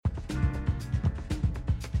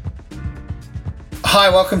Hi,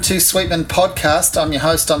 welcome to Sweetman Podcast. I'm your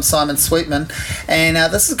host, I'm Simon Sweetman, and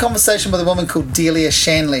this is a conversation with a woman called Delia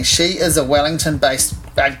Shanly. She is a Wellington-based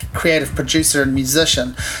creative producer and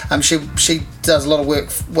musician. She does a lot of work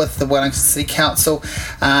with the Wellington City Council,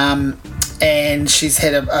 and she's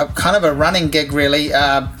had a kind of a running gig really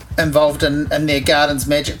involved in their Gardens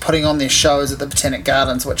Magic, putting on their shows at the Botanic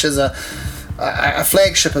Gardens, which is a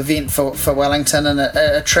flagship event for Wellington, and it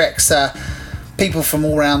attracts people from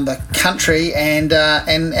all around the country, and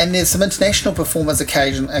there's some international performers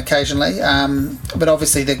occasionally, but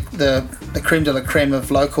obviously the creme de la creme of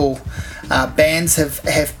local bands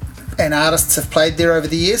have and artists have played there over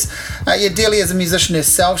the years. Delia is a musician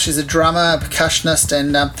herself. She's a drummer, a percussionist,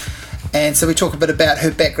 and so we talk a bit about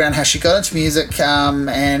her background, how she got into music,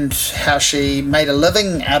 and how she made a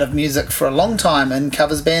living out of music for a long time in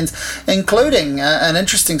covers bands, including an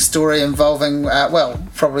interesting story involving,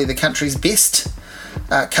 probably the country's best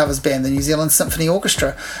covers band, the New Zealand Symphony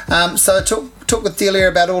Orchestra. So I talk with Delia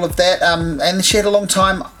about all of that, and she had a long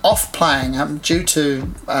time off playing due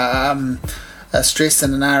to stress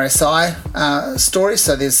and an RSI story,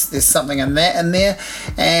 so there's something in there,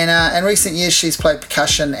 and in recent years she's played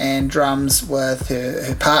percussion and drums with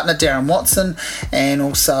her partner Darren Watson, and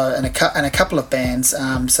also in a couple of bands,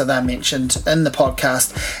 so they're mentioned in the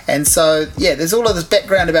podcast. And so there's all of this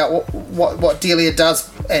background about what Delia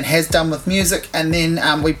does and has done with music, and then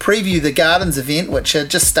we preview the Gardens event, which are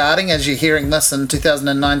just starting as you're hearing this in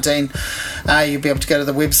 2019. You'll be able to go to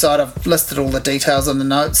the website. I've listed all the details on the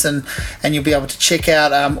notes, and you'll be able to check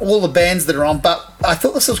out all the bands that are on. But I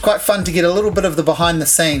thought this was quite fun to get a little bit of the behind the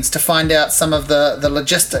scenes, to find out some of the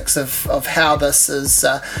logistics of how this is,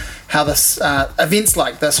 events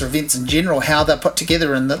like this, or events in general, how they're put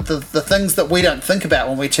together, and the things that we don't think about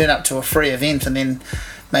when we turn up to a free event and then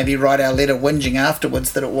maybe write our letter whinging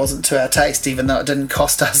afterwards that it wasn't to our taste, even though it didn't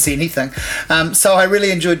cost us anything. So I really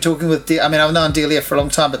enjoyed talking with I've known Delia for a long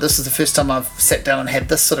time, but this is the first time I've sat down and had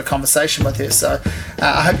this sort of conversation with her. So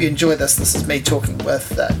I hope you enjoy this. This is me talking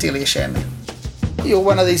with Delia Shanly. You're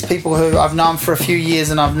one of these people who I've known for a few years,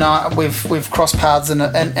 and we've crossed paths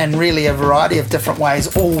in really a variety of different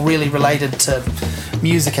ways, all really related to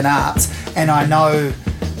music and arts. And I know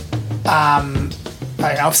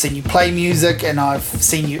I've seen you play music, and I've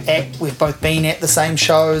seen you act. We've both been at the same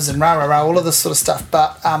shows and all of this sort of stuff.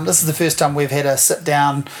 But this is the first time we've had a sit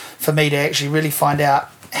down for me to actually really find out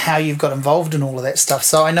how you've got involved in all of that stuff.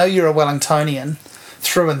 So I know you're a Wellingtonian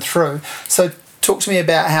through and through. So talk to me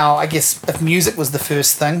about how, I guess, if music was the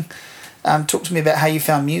first thing, talk to me about how you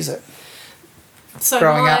found music. So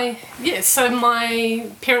my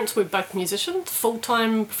parents were both musicians,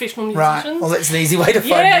 full-time professional musicians. Right, well that's an easy way to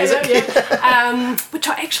find music. Which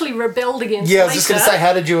I actually rebelled against I was just going to say,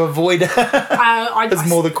 how did you avoid it? That's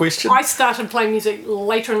more the question. I started playing music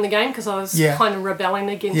later in the game because I was kind of rebelling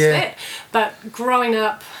against that. But growing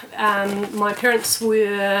up, my parents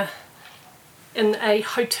were in a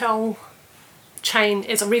hotel chain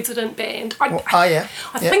as a resident band. I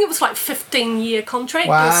think it was like 15-year contract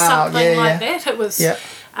or something like that. It was,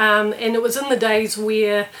 and it was in the days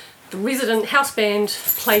where the resident house band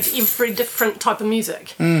played every different type of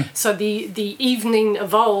music. So the evening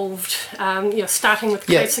evolved, starting with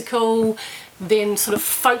classical, then sort of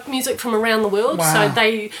folk music from around the world. Wow.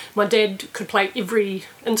 So my dad could play every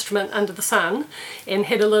instrument under the sun, and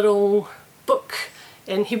had a little book,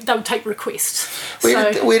 and they would take requests.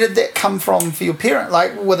 Where did that come from for your parent?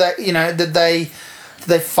 Like, were they, did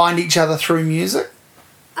they find each other through music?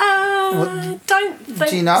 Don't think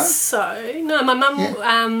do you know? So. No, my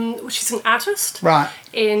mum, she's an artist. Right.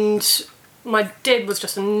 And my dad was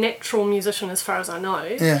just a natural musician as far as I know.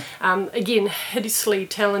 Yeah. Again, hideously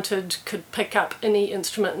talented, could pick up any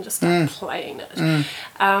instrument and just start playing it.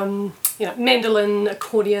 Mandolin,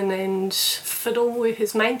 accordion and fiddle were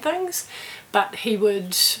his main things. But he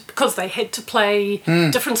would, because they had to play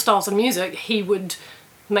different styles of music, he would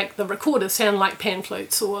make the recorder sound like pan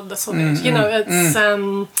flutes or this or that. It's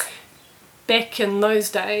back in those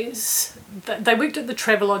days, they worked at the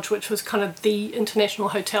Travelodge, which was kind of the international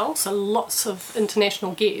hotel, so lots of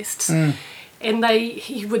international guests. And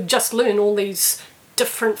he would just learn all these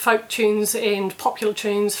different folk tunes and popular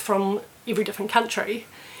tunes from every different country,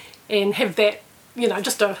 and have that,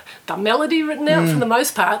 just the melody written out for the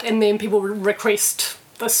most part, and then people would request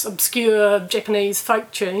this obscure Japanese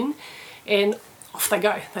folk tune, and off they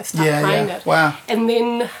go. They start playing it. Wow. And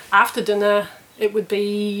then after dinner, it would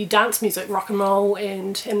be dance music, rock and roll,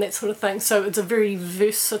 and that sort of thing. So it's a very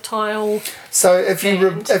versatile. So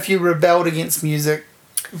if you rebelled against music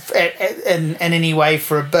in any way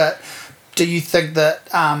for a bit, do you think that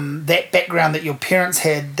that background that your parents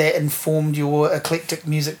had, that informed your eclectic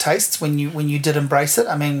music tastes when you did embrace it?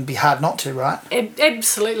 I mean, it'd be hard not to, right?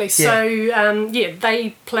 Absolutely. Yeah. So,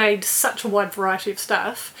 they played such a wide variety of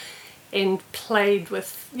stuff and played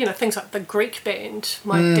with, things like the Greek band.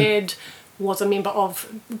 My dad was a member of,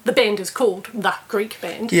 the band is called the Greek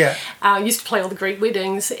Band. Yeah. Used to play all the Greek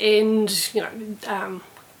weddings, and,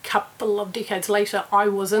 couple of decades later I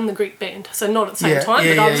was in the Greek band, so not at the same time,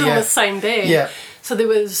 but I was in the same band. So there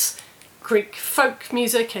was Greek folk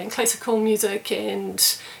music and classical music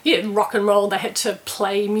and rock and roll. They had to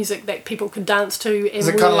play music that people could dance to. And is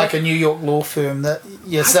it kind of like a New York law firm that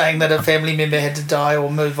you're saying that a family member had to die or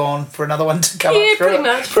move on for another one to come up through?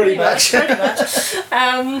 Pretty much.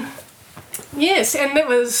 Yes, and it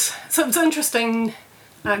was interesting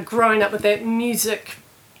growing up with that music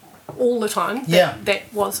all the time that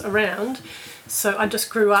was around. So I just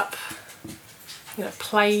grew up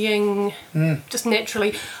playing just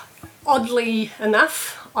naturally. Oddly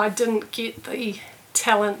enough, I didn't get the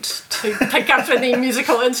talent to pick up any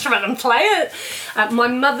musical instrument and play it. My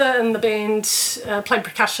mother in the band played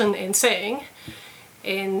percussion and sang,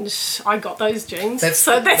 and I got those genes.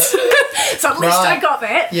 So at least I got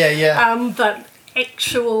that. But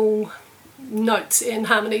actual notes and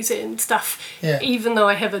harmonies and stuff, even though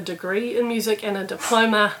I have a degree in music and a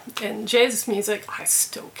diploma in jazz music, I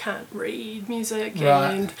still can't read music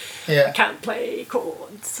and I can't play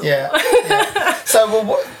chords. So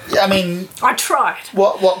I tried.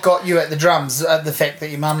 What got you at the drums? The fact that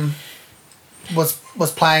your mum was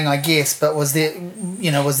playing, I guess, but was there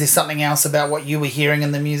something else about what you were hearing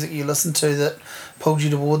in the music you listened to that pulled you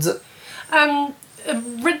towards it?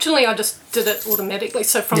 Originally I just did it automatically,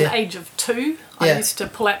 so from the age of 2 I used to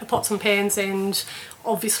pull out the pots and pans, and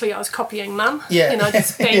obviously I was copying mum,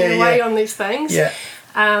 just banging away on these things.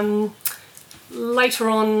 Later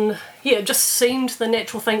on, it just seemed the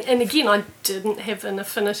natural thing, and again I didn't have an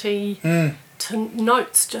affinity to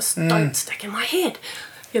notes, just don't stick in my head,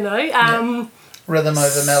 rhythm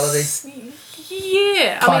over melody.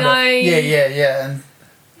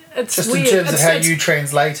 And it's just weird. in terms of how you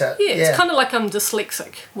translate it. It's kind of like I'm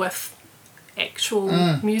dyslexic with actual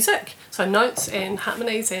music, so notes and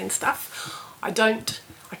harmonies and stuff. I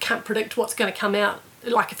can't predict what's going to come out.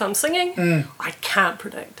 Like if I'm singing, I can't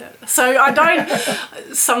predict it. So I don't.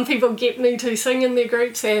 Some people get me to sing in their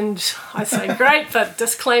groups, and I say great, but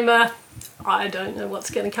disclaimer, I don't know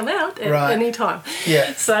what's going to come out at any time.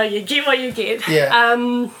 So you get what you get.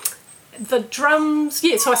 The drums,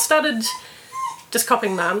 so I started just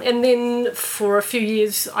copying mum, and then for a few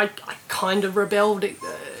years I kind of rebelled.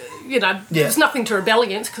 There's nothing to rebel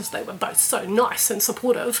against because they were both so nice and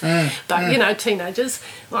supportive. But teenagers,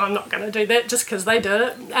 well, I'm not going to do that just because they did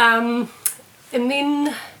it. And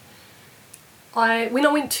then when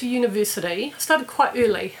I went to university, I started quite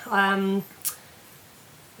early, about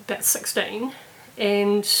 16,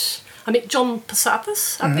 and I met John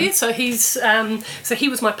Passathis up there. So he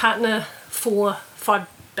was my partner for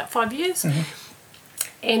about 5 years.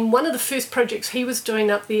 And one of the first projects he was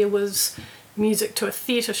doing up there was music to a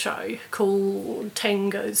theatre show called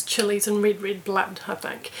Tangos, Chilies and Red Red Blood, I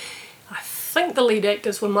think. I think the lead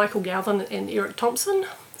actors were Michael Galvin and Eric Thompson,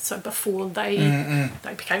 so before they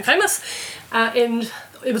became famous. And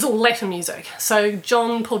it was all Latin music. So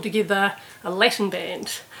John pulled together a Latin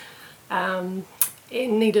band and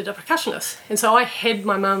needed a percussionist. And so I had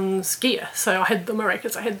my mum's gear. So I had the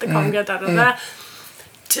maracas, I had the conga,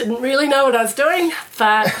 Didn't really know what I was doing,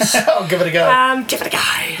 but I'll give it a go. Give it a go.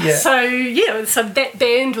 So that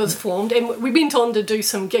band was formed, and we went on to do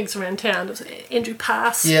some gigs around town. It was Andrew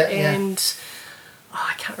Pass and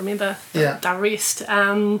I can't remember the rest.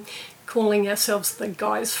 Calling ourselves the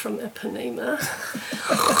guys from Ipanema.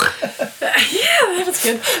 That was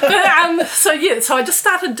good. But, so I just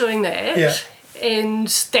started doing that, and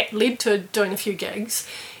that led to doing a few gigs,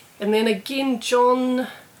 and then again John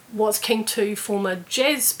was keen to form a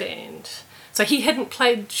jazz band. So he hadn't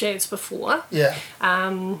played jazz before.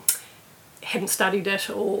 Hadn't studied it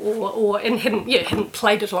and hadn't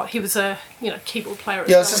played it a lot. He was a keyboard player.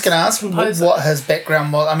 I was just going to ask what his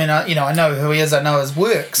background was. I mean, I know who he is. I know his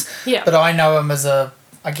works. But I know him as a,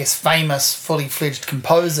 I guess, famous, fully fledged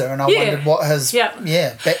composer, and I wondered what his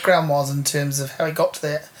background was in terms of how he got to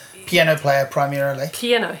that. Piano player primarily.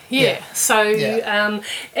 Piano, So,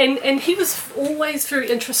 and he was always very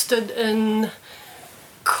interested in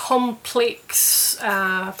complex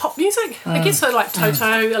pop music, I guess, so like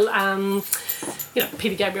Toto,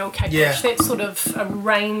 Peter Gabriel, Kate Bush, that sort of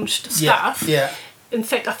arranged stuff. In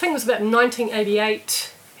fact, I think it was about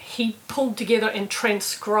 1988, he pulled together and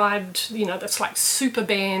transcribed, this like super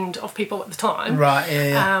band of people at the time.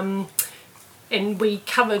 and we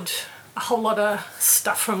covered a whole lot of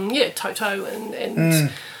stuff from Toto and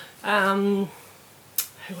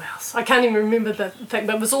who else? I can't even remember the thing,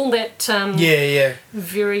 but it was all that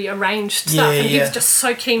very arranged stuff, and he was just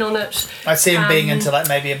so keen on it. I see him being into like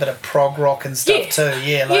maybe a bit of prog rock and stuff too.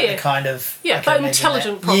 The kind of but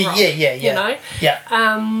intelligent prog rock. You know. Yeah.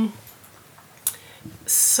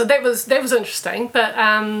 So that was interesting, but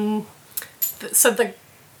so the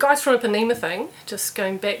Guys from Ipanema thing, just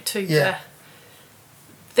going back to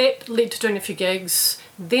that led to doing a few gigs,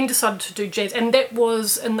 then decided to do jazz, and that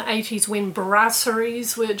was in the 80s when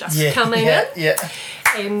brasseries were just coming in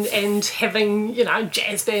and having,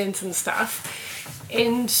 jazz bands and stuff.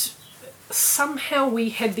 And somehow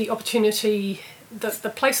we had the opportunity,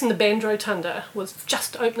 the place in the Band Rotunda was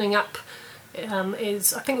just opening up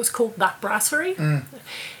as, I think it was called The Brasserie,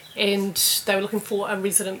 and they were looking for a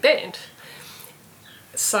resident band.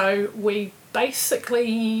 So we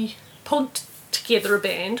basically pulled together a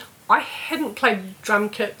band. I hadn't played drum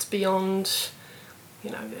kits beyond,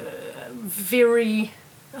 a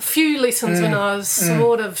few lessons when I was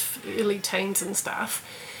sort of early teens and stuff.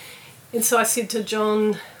 And so I said to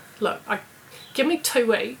John, look, give me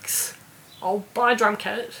 2 weeks, I'll buy a drum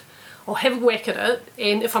kit, I'll have a whack at it,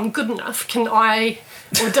 and if I'm good enough, can I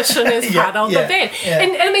audition as part of the band?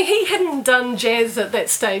 And I mean, he hadn't done jazz at that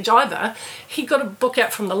stage either. He got a book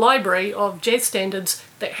out from the library of jazz standards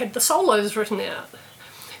that had the solos written out.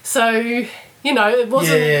 So, it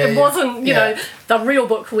wasn't the real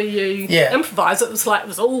book where you improvise. It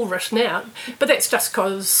was all written out. But that's just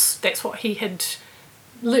because that's what he had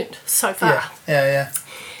learnt so far. Then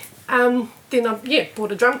I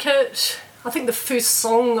bought a drum kit. I think the first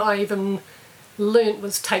song I even learnt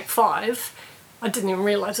was Take 5. I didn't even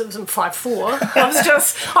realise it was in 5/4. I was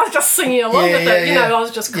just singing along with it. I was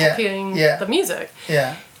just copying the music.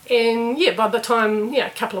 Yeah. And by the time a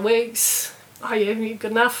couple of weeks, you're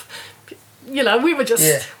good enough. We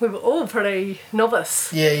were all pretty novice.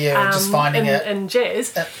 Just finding it in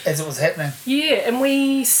jazz as it was happening. Yeah, and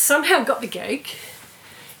we somehow got the gig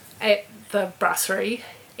at the Brasserie,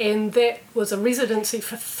 and that was a residency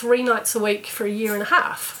for 3 nights a week for 1.5 years.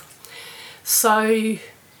 So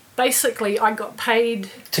basically I got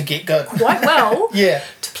paid to get good quite well to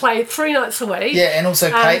play 3 nights a week. And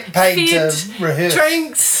also paid fed, to rehearse.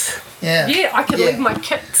 Drinks. I could leave my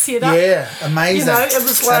kit set up. Amazing. It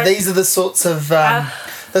was like... So these are the sorts of...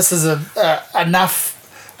 this is enough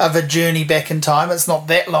of a journey back in time. It's not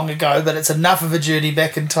that long ago, but it's enough of a journey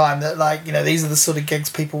back in time that, these are the sort of gigs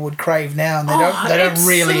people would crave now, and they don't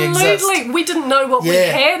really exist. We didn't know what we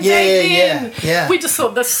had back then. We just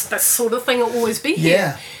thought this sort of thing will always be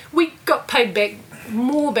here. We got paid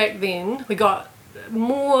more back then. We got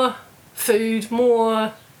more food,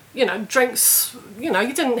 more... drinks, you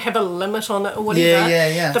didn't have a limit on it or whatever.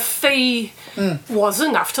 The fee was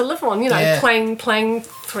enough to live on, playing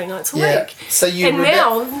 3 nights a week. So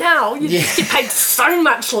now you just get paid so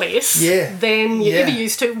much less than you ever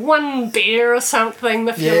used to. 1 beer or something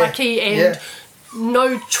if you're lucky, and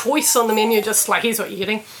no choice on the menu, just like, here's what you're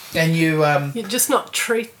getting. And you're just not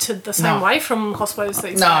treated the same way from hospitals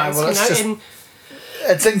these days. Well,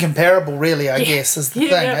 it's incomparable, really, I guess, is the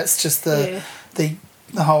thing. It's just the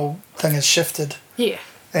whole thing has shifted.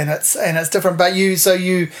 And it's different. But you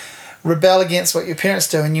rebel against what your parents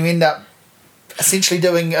do, and you end up essentially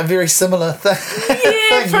doing a very similar thing.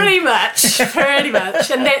 Pretty much.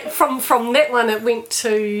 And that from that one it went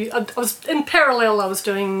to... I was in parallel. I was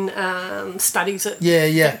doing studies at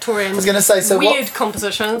Victorian. I was going to say, weird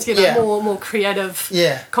compositions, more creative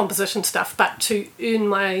composition stuff. But to earn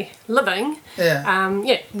my living,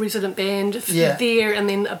 resident band there, and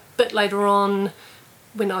then a bit later on,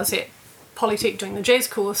 when I was at Polytech doing the jazz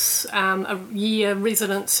course, a year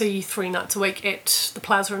residency 3 nights a week at the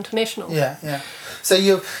Plaza International. So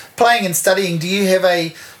you're playing and studying. Do you have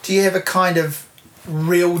a kind of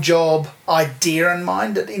real job idea in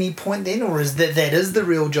mind at any point then, or is that is the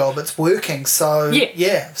real job? It's working. So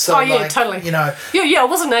So totally. I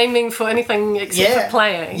wasn't aiming for anything except for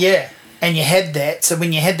playing. And you had that, so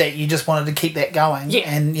when you had that, you just wanted to keep that going.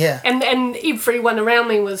 And everyone around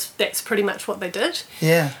me that's pretty much what they did.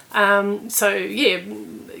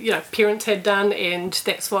 Parents had done, and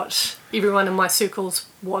that's what everyone in my circles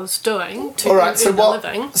was doing to earn a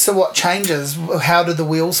living. So what changes? How do the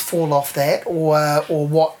wheels fall off that, or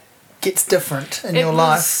what gets different in your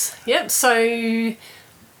life? So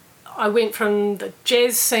I went from the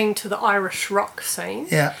jazz scene to the Irish rock scene.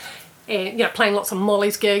 And playing lots of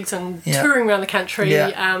Molly's gigs and touring around the country,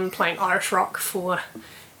 playing Irish rock for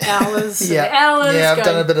hours and hours. I've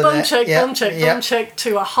done a bit of that. Boom chick,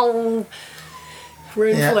 to a whole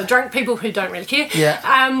room full of drunk people who don't really care.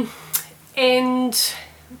 And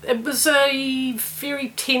it was a very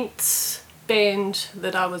tense band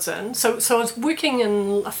that I was in. So I was working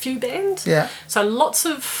in a few bands. Yeah. So lots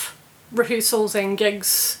of rehearsals and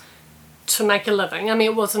gigs to make a living. I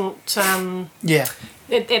mean, it wasn't...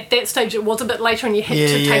 At that stage, it was a bit later, and you had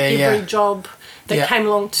to take every job that came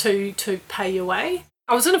along to pay your way.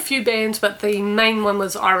 I was in a few bands, but the main one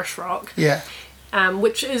was Irish rock. Yeah.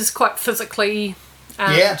 Which is quite physically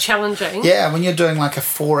challenging. Yeah, when you're doing like a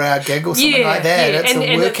 4-hour gig or something like that, it's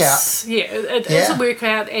a workout. It is a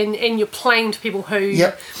workout, and you're playing to people who...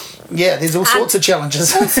 Yep. Yeah, there's all sorts of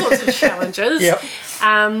challenges. All sorts of challenges. Yep.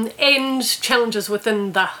 And challenges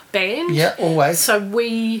within the band. Yeah, always. So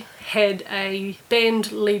we had a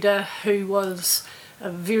band leader who was a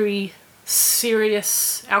very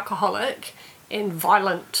serious alcoholic and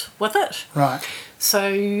violent with it. Right.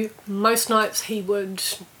 So most nights he would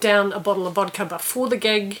down a bottle of vodka before the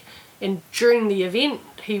gig, and during the event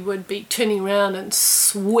he would be turning around and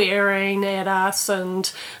swearing at us, and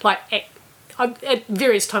like at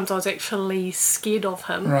various times I was actually scared of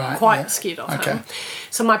him, quite scared of him.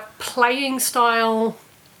 So my playing style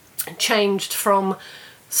changed from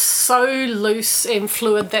so loose and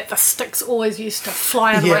fluid that the sticks always used to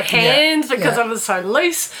fly out of my hands because I was so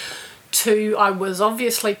loose, to I was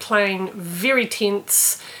obviously playing very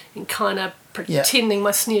tense and kind of pretending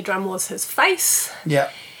my snare drum was his face. Yeah.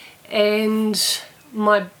 And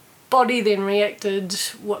my body then reacted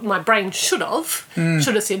what my brain should have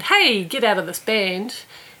said, hey, get out of this band.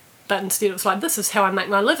 But instead it was like, this is how I make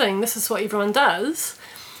my living. This is what everyone does.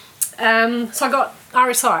 So I got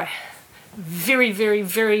RSI. Very, very,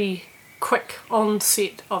 very quick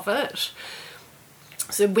onset of it.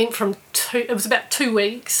 So it went from it was about 2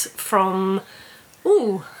 weeks from,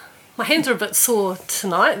 my hands are a bit sore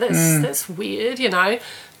tonight. That's weird,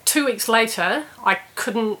 2 weeks later, I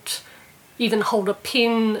couldn't even hold a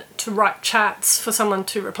pen to write charts for someone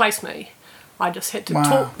to replace me. I just had to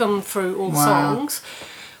talk them through all songs.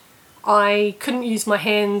 I couldn't use my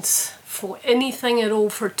hands for anything at all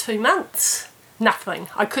for 2 months. Nothing.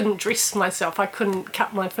 I couldn't dress myself. I couldn't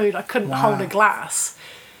cut my food. I couldn't hold a glass.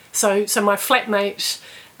 So my flatmate,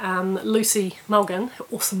 Lucy Mulgan,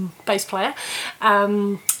 awesome bass player,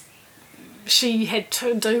 she had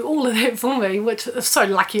to do all of that for me, which is so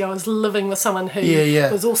lucky I was living with someone who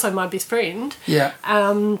was also my best friend. Yeah.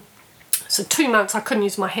 So 2 months I couldn't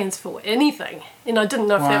use my hands for anything, and I didn't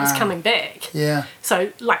know if that was coming back. Yeah.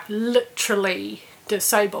 So like literally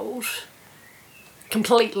disabled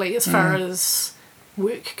completely as far as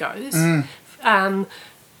work goes.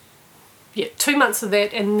 2 months of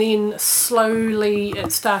that, and then slowly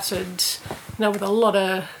it started, with a lot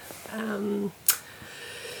of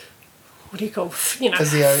what do you call, physio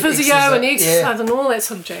and exercise and all that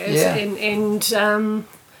sort of jazz. Yeah. And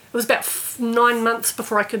it was about 9 months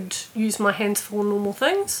before I could use my hands for normal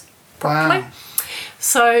things properly. Wow.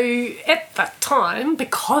 So at that time,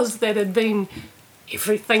 because that had been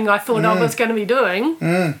everything I thought I was going to be doing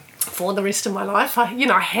for the rest of my life, I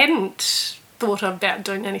hadn't thought about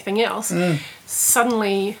doing anything else.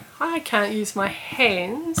 Suddenly I can't use my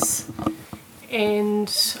hands,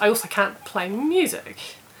 and I also can't play music.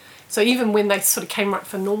 So even when they sort of came right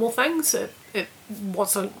for normal things, it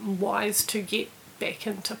wasn't wise to get back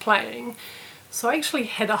into playing. So I actually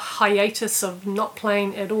had a hiatus of not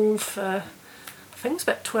playing at all for, I think it was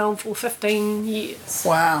about 12 or 15 years.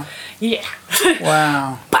 Wow. Yeah.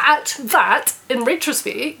 Wow. But in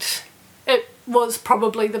retrospect, it was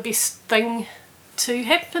probably the best thing to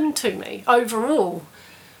happen to me overall,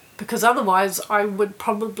 because otherwise I would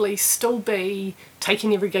probably still be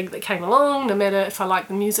taking every gig that came along, no matter if I liked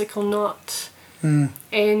the music or not. And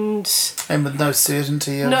with no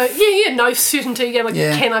certainty of... no certainty.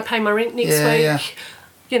 Can I pay my rent next week?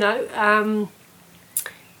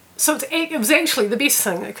 So it was actually the best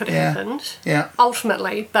thing that could have happened,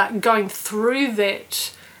 ultimately. But going through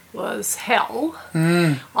that was hell.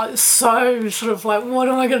 I was so sort of like, what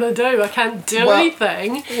am I going to do? I can't do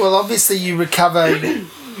anything. Well, obviously you recover,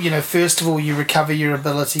 first of all, you recover your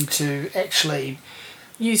ability to actually...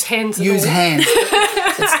 Use hands.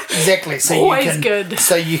 Exactly. So always good.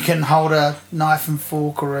 So you can hold a knife and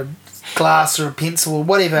fork or a glass or a pencil or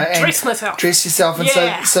whatever, and dress yourself, and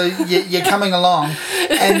so you're coming along,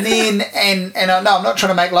 and then and I know I'm not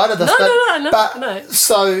trying to make light of this, but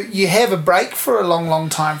so you have a break for a long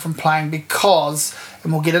time from playing because,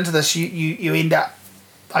 and we'll get into this, you end up,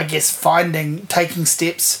 I guess, finding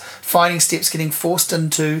steps, getting forced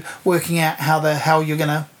into working out how you're going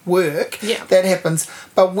to work. Yeah. That happens.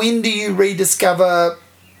 But when do you rediscover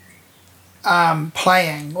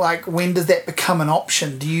playing? Like, when does that become an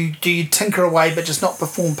option? Do you tinker away but just not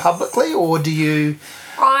perform publicly, or do you...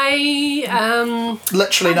 I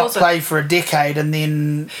literally not play for a decade, and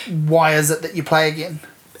then why is it that you play again?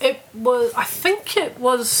 I think it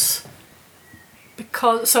was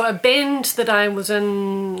because a band that I was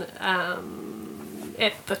in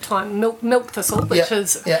at the time, Milk Thistle, which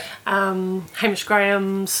is Hamish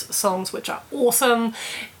Graham's songs, which are awesome,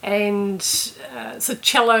 and it's a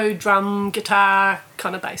cello, drum, guitar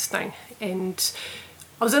kind of bass thing, and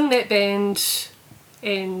I was in that band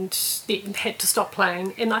and had to stop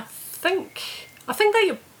playing, and I think they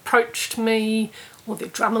approached me, or their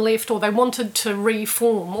drummer left, or they wanted to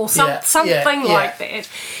reform, or something like that,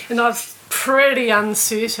 and I was pretty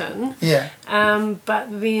uncertain. But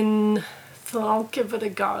then thought, I'll give it a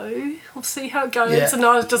go. I'll see how it goes. And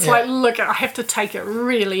I was just like, look, I have to take it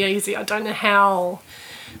really easy. I don't know how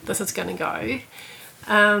this is going to go.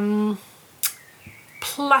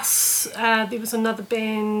 Plus, there was another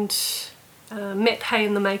band, Matt Hay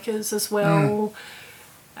and the Makers as well.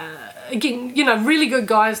 Again, really good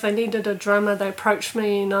guys. They needed a drummer. They approached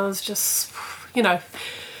me, and I was just, I'll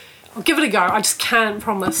give it a go. I just can't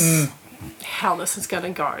promise how this is going to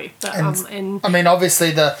go. But, I mean,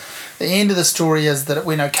 obviously the end of the story is that it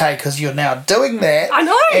went okay because you're now doing that. I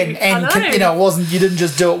know. And I know. you didn't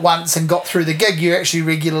just do it once and got through the gig. You're actually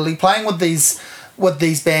regularly playing with these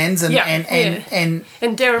bands and Darren and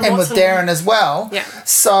Watson. with Darren as well. Yeah.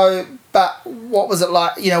 So, but what was it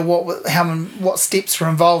like? What steps were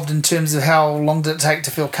involved in terms of how long did it take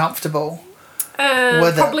to feel comfortable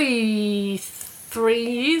with probably 3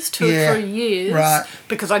 years, 2 or 3 years, right?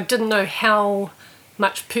 Because I didn't know how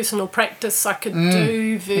much personal practice I could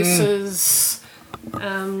do versus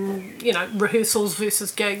rehearsals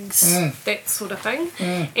versus gigs, that sort of thing.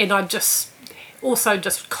 And I just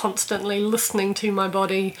constantly listening to my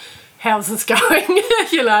body. How's this going? I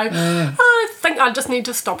think I just need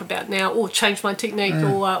to stop about now, or change my technique,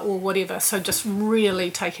 or whatever. So just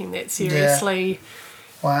really taking that seriously.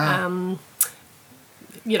 Wow.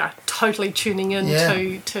 Totally tuning in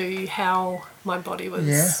to how my body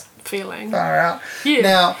was feeling. Far out. Yeah.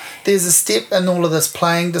 Now, there's a step in all of this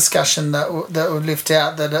playing discussion that we left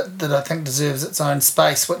out that I think deserves its own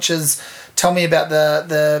space, which is, tell me about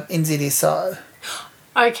the NZSO.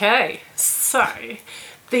 Okay, so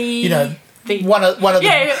the one of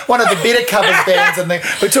the better covers bands, and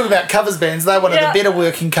we're talking about covers bands. They're one of the better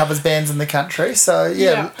working covers bands in the country. So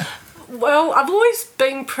Well, I've always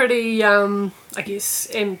been pretty,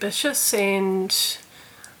 ambitious and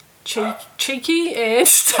cheeky and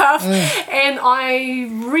stuff, and I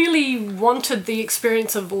really wanted the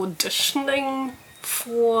experience of auditioning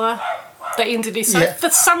for the NZSO. For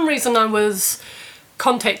some reason, I was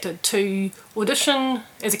contacted to audition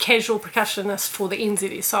as a casual percussionist for the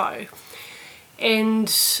NZSO, and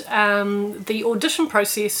the audition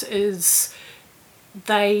process is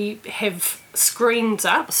they have screens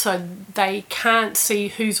up so they can't see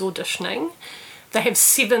who's auditioning. They have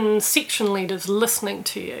 7 section leaders listening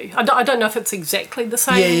to you. I don't know if it's exactly the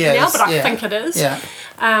same now, but I think it is. Yeah,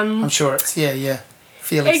 I'm sure it's fairly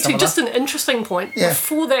actually similar. just an interesting point.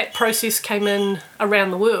 Before that process came in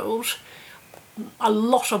around the world, a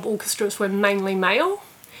lot of orchestras were mainly male,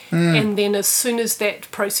 and then as soon as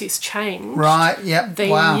that process changed,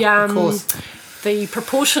 of course, the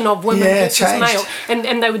proportion of women versus male,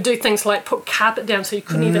 and they would do things like put carpet down so you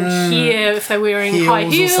couldn't even hear if they're wearing high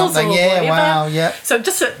heels or whatever. So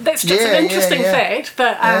that's just an interesting fact.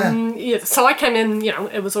 But so I came in,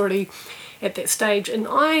 it was already at that stage, and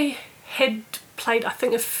I had played, I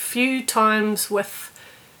think, a few times with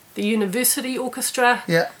the university orchestra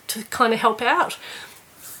to kind of help out.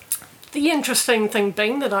 The interesting thing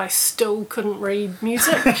being that I still couldn't read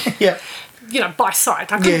music. By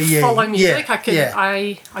sight. I couldn't follow music. I could.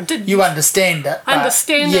 I did. You understand it. I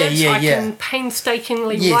understand it. I can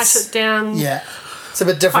painstakingly write it down. Yeah. It's a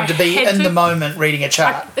bit different to be in the moment reading a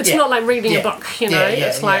chart. It's not like reading a book,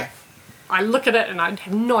 it's like I look at it and I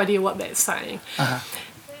have no idea what that's saying.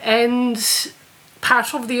 And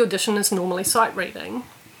part of the audition is normally sight reading.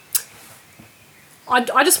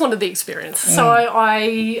 I just wanted the experience. So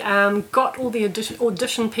I got all the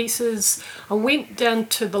audition pieces. I went down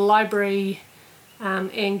to the library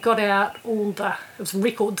and got out all it was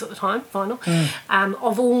records at the time, vinyl,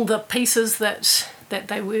 of all the pieces that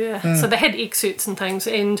they were. So they had excerpts and things,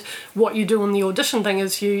 and what you do on the audition thing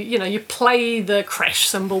is you play the crash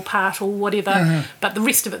cymbal part or whatever, but the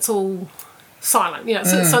rest of it's all silent,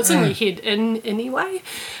 so it's in your head anyway.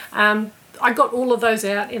 I got all of those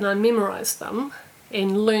out and I memorised them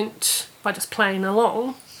and learnt by just playing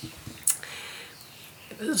along.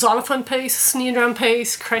 Xylophone piece, snare drum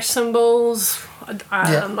piece, crash cymbals,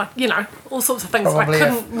 all sorts of things I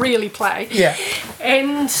couldn't really play.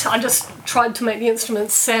 And I just tried to make the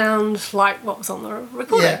instruments sound like what was on the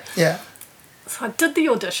recording. Yeah, yeah. So I did the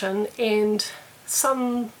audition, and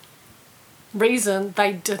some reason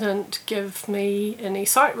they didn't give me any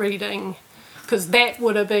sight reading, because that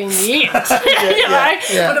would have been the end.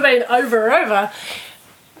 Would have been over and over.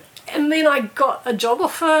 And then I got a job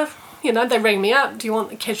offer. They rang me up, do you want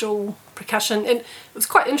the casual percussion? And it was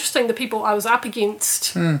quite interesting, the people I was up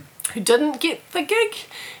against who didn't get the gig,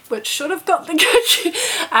 which should have got the gig,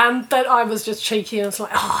 but I was just cheeky and I was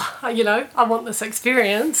like, I want this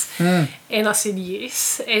experience. And I said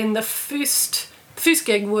yes. And the first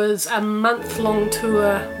gig was a month-long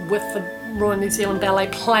tour with the Royal New Zealand Ballet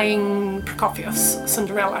playing Prokofie's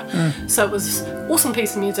Cinderella. So it was an awesome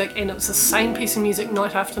piece of music, and it was the same piece of music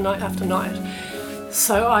night after night after night.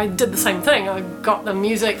 So I did the same thing. I got the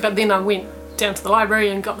music, but then I went down to the library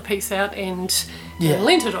and got the piece out and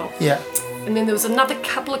learnt it all. Yeah. And then there was another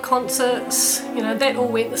couple of concerts, that all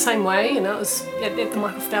went the same way, it was at the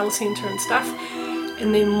Michael Fowler Centre and stuff.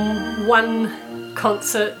 And then one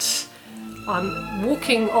concert, I'm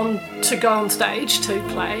walking on to go on stage to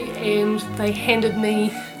play, and they handed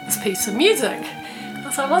me this piece of music. I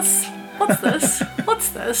was like, what's this? What's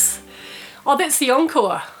this? Oh, that's the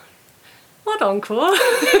encore. What encore?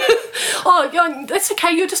 Oh, that's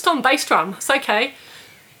okay, you're just on bass drum. It's okay.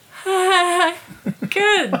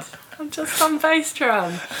 Good. I'm just on bass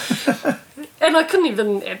drum. And I couldn't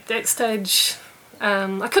even, at that stage,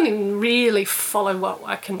 I couldn't even really follow what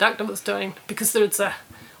a conductor was doing, because I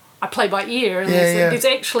play by ear, and there's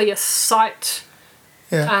actually a sight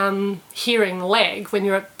hearing lag when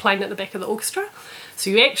you're playing at the back of the orchestra. So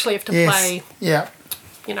you actually have to play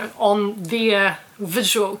on their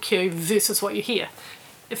visual cue versus what you hear.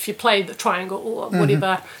 If you play the triangle or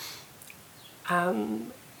whatever,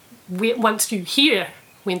 once you hear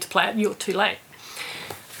when to play it, you're too late.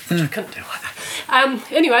 Which I couldn't do either.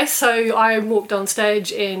 Anyway, so I walked on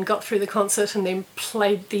stage and got through the concert, and then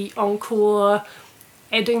played the encore,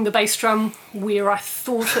 adding the bass drum where I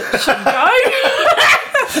thought it should go.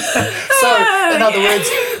 So, in other words,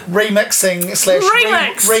 remixing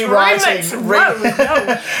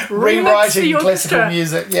 / rewriting classical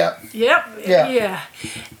music. Yeah.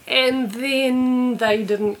 And then they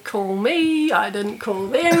didn't call me, I didn't call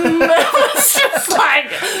them. It's just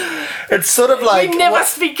like, it's sort of like, we never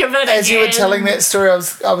speak of it as again. You were telling that story, I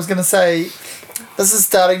was going to say, this is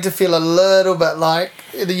starting to feel a little bit like,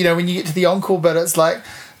 when you get to the encore bit, it's like,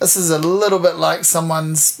 this is a little bit like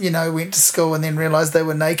someone's, went to school and then realised they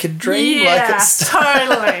were naked dream. Yeah,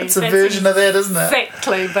 totally. It's a version of that, isn't it?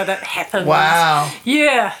 Exactly, but it happened. Wow.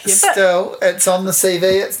 Yeah. Still, it's on the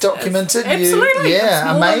CV, it's documented. Absolutely.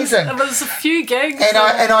 Amazing. It was a few gigs. And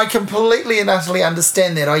I completely and utterly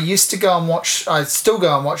understand that. I used to go and watch, I still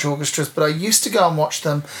go and watch orchestras, but I used to go and watch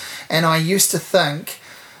them, and I used to think,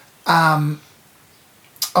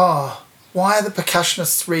 why are the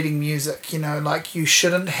percussionists reading music? You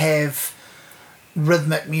shouldn't have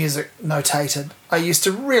rhythmic music notated. I used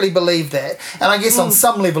to really believe that. And I guess on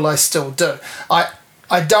some level I still do. I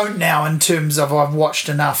don't now, in terms of I've watched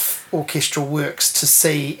enough orchestral works to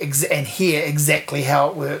see and hear exactly how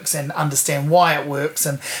it works and understand why it works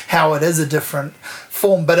and how it is a different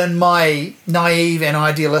form. But in my naive and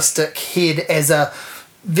idealistic head, as a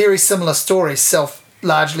very similar story,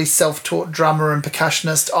 largely self-taught drummer and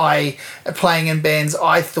percussionist, playing in bands,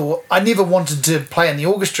 I thought I never wanted to play in the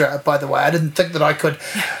orchestra, by the way. I didn't think that I could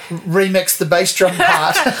remix the bass drum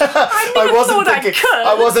part. I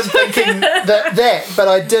wasn't thinking that, but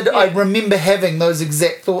I did. I remember having those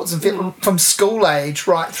exact thoughts, and from school age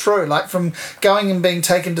right through, like from going and being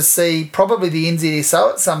taken to see probably the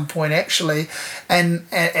NZSO at some point actually, and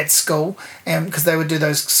at school, and because they would do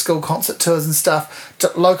those school concert tours and stuff,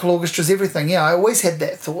 to local orchestras, everything. Yeah, I always had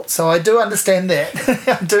that thought, so I do understand that.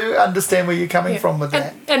 I do understand where you're coming from with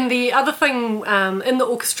that. And the other thing, in the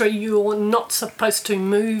orchestra, you're not supposed to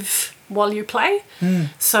move while you play,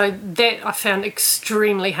 so that I found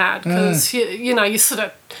extremely hard, because you sort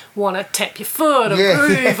of want to tap your foot or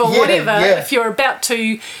groove or whatever. If you're about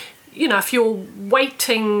to, if you're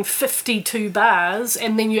waiting 52 bars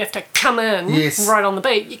and then you have to come in right on the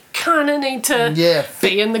beat, you kind of need to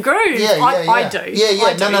be in the groove. I do.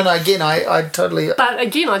 No. Again, I totally. But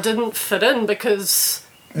again, I didn't fit in, because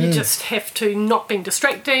you just have to not be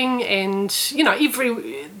distracting, and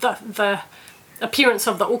the appearance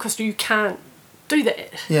of the orchestra, you can't do that.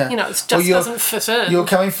 It just doesn't fit in. You're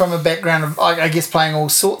coming from a background of, I guess, playing all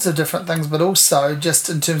sorts of different things, but also just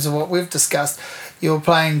in terms of what we've discussed, you're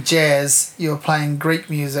playing jazz, you're playing Greek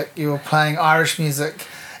music, you're playing Irish music,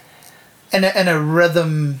 in a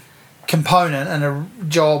rhythm component, and a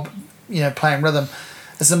job, playing rhythm.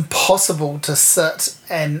 it's impossible to sit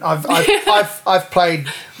and I've played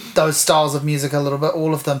those styles of music a little bit,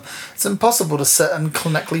 all of them. It's impossible to sit and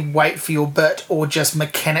clinically wait for your bit or just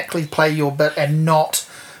mechanically play your bit and not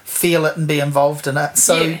feel it and be involved in it.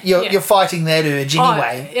 So you're fighting that urge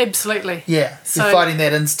anyway. Oh, absolutely. Yeah, so, you're fighting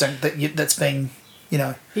that instinct that's being,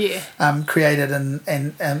 created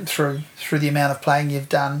and through the amount of playing you've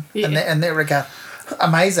done in that regard.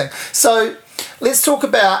 Amazing. So let's talk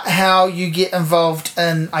about how you get involved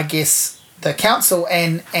in, I guess, the council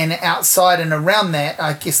and outside and around that.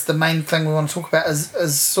 I guess the main thing we want to talk about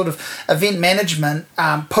is sort of event management,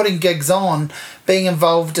 putting gigs on, being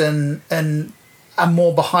involved in a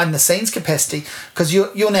more behind the scenes capacity, because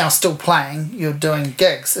you're now still playing, you're doing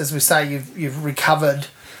gigs, as we say, you've recovered.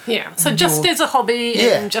 Yeah, so just as a hobby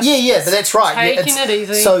and just but that's right. Taking it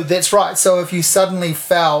easy. So that's right. So if you suddenly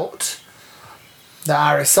felt the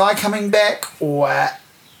RSI coming back or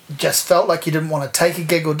just felt like you didn't want to take a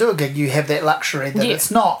gig or do a gig, you have that luxury that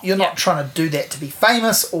you're not trying to do that to be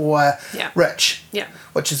famous or rich,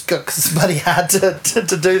 which is good because it's bloody hard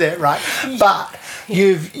to do that, right? But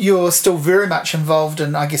you're still very much involved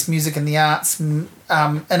in, I guess, music and the arts in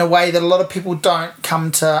a way that a lot of people don't come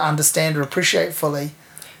to understand or appreciate fully.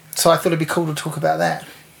 So I thought it'd be cool to talk about that.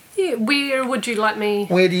 Yeah, where would you like me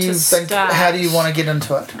Where do you think, start? How do you want to get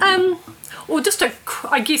into it? Well, just a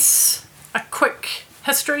quick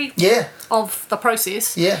history of the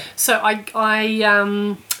process. Yeah. So I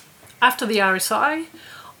after the RSI,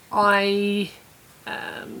 I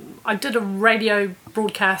did a radio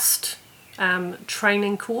broadcast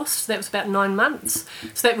training course. That was about 9 months.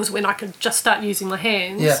 So that was when I could just start using my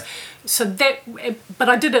hands. Yeah. So but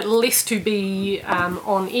I did it less to be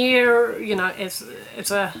on air, as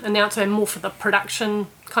a announcer, and more for the production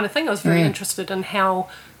kind of thing. I was very interested in how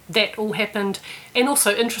that all happened, and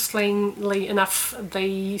also, interestingly enough,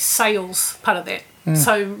 the sales part of that.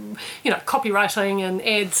 So, copywriting and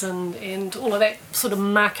ads and all of that sort of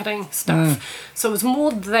marketing stuff. So it was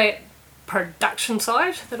more that production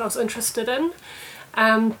side that I was interested in.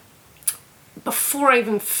 Before I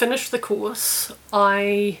even finished the course,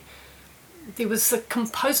 there was the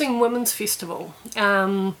Composing Women's Festival.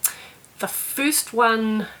 The first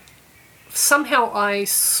one, somehow I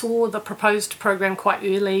saw the proposed program quite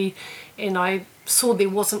early, and I saw there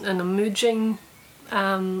wasn't an emerging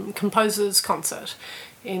composers concert,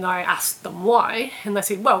 and I asked them why, and they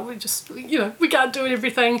said, well, we just, we can't do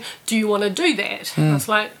everything, do you want to do that? And I was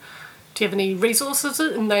like, do you have any resources?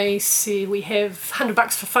 And they said, we have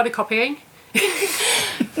 $100 for photocopying.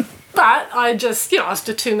 But I just, I was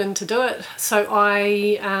determined to do it. So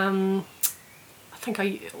I think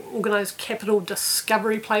I organised Capital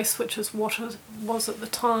Discovery Place, which is what it was at the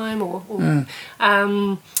time,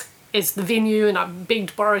 as the venue, and I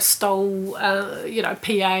begged, borrowed, stole, PA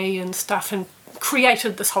and stuff, and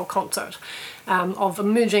created this whole concert of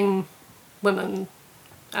emerging women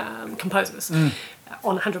composers on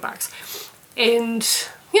 $100. And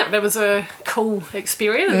that was a cool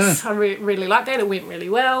experience. I really liked that. It went really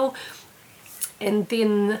well. And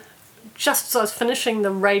then, just as I was finishing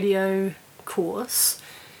the radio course,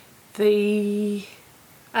 the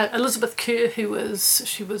Elizabeth Kerr, she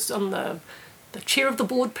was on the chair of the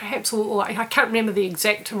board, perhaps, or I can't remember the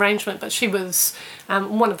exact arrangement, but she was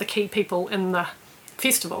one of the key people in the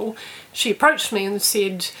festival. She approached me and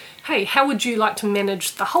said, hey, how would you like to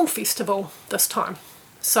manage the whole festival this time?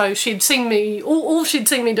 So she'd seen me, all she'd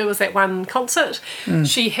seen me do was that one concert.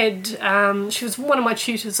 She was one of my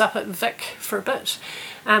tutors up at Vic for a bit,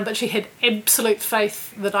 but she had absolute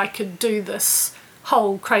faith that I could do this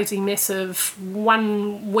whole crazy, massive,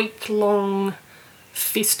 1 week long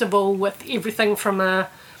festival with everything from a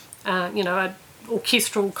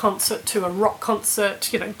orchestral concert to a rock concert,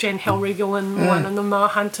 Jan Hellriegel one and the Ma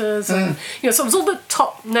Hunters, and so it was all the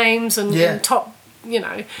top names and top,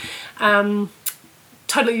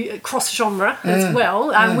 totally cross genre as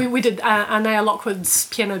well. We did Anea Lockwood's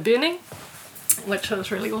Piano Burning, which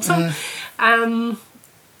was really awesome.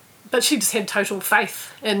 But she just had total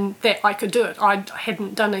faith in that I could do it. I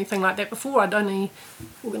hadn't done anything like that before. I'd only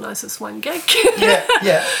organised this one gig.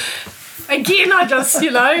 Again, I just,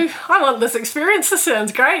 I want this experience. This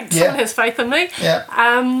sounds great. Someone has faith in me.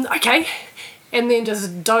 Okay. And then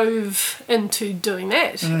just dove into doing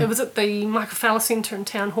that. It was at the Michael Fowler Centre in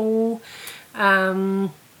Town Hall. So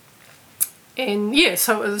it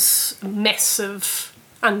was a massive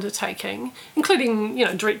undertaking, including,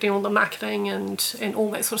 directing all the marketing and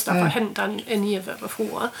all that sort of stuff. I hadn't done any of it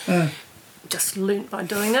before. Just learnt by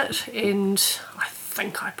doing it, and I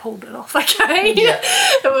think I pulled it off okay.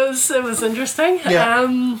 It was interesting.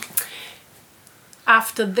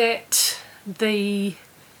 After that, the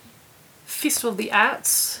Festival of the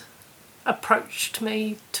Arts approached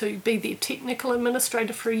me to be their technical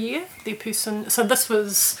administrator for a year. Their person. So this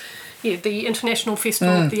was, the International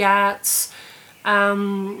Festival of the Arts.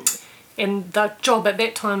 And the job at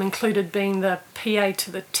that time included being the PA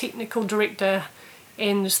to the technical director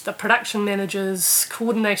and the production managers,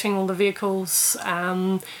 coordinating all the vehicles,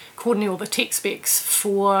 coordinating all the tech specs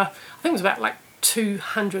for, I think it was about like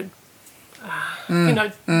 200,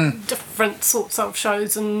 different sorts of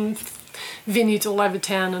shows and venues all over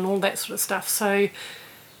town and all that sort of stuff. So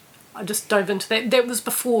I just dove into that. That was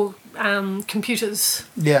before computers.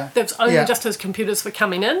 Yeah. That was only just as computers were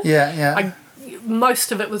coming in. Yeah.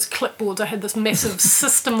 Most of it was clipboards. I had this massive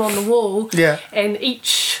system on the wall. And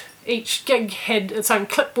each gig had its own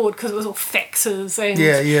clipboard because it was all faxes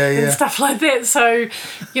and stuff like that. So,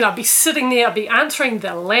 I'd be sitting there, I'd be answering the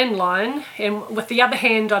landline, and with the other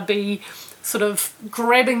hand, I'd be sort of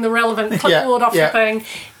grabbing the relevant clipboard off the thing,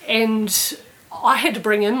 and I had to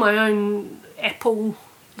bring in my own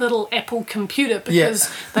little Apple computer because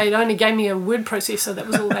they'd only gave me a word processor. That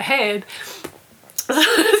was all they had. So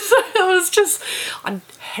it was just, I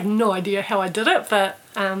have no idea how I did it, but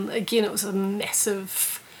again, it was a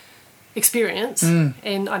massive experience,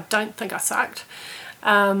 and I don't think I sucked.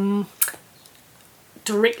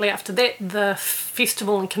 Directly after that, the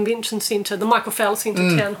Festival and Convention Centre, the Michael Fowler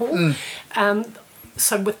Centre Town Hall.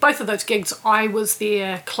 So with both of those gigs, I was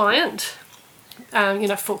their client,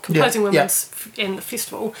 for Composing Women's and the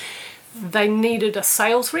festival. They needed a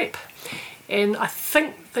sales rep, and I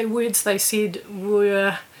think the words they said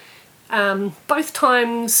were, both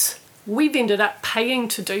times we've ended up paying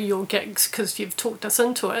to do your gigs because you've talked us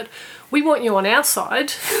into it. We want you on our side.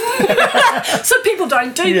 So people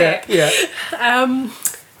don't do that.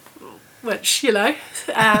 Which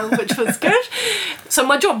was good. So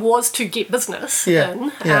my job was to get business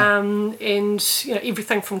in, and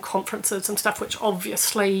everything from conferences and stuff, which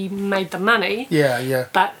obviously made the money.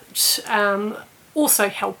 But also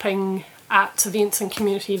helping arts events and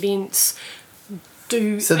community events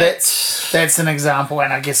do. So that's an example,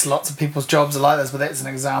 and I guess lots of people's jobs are like this, but that's an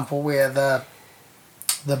example where the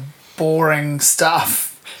boring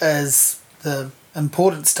stuff is the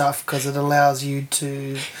important stuff because it allows you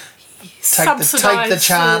to take the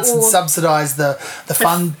chance and subsidise the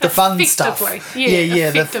fun stuff.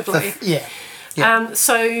 Effectively.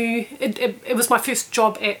 So it was my first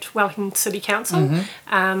job at Wellington City Council,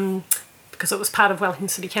 because it was part of Wellington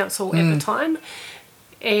City Council at the time.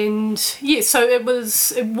 And so it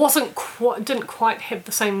didn't quite have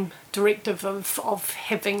the same directive of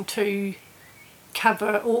having to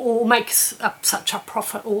cover or make such a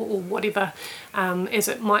profit or whatever as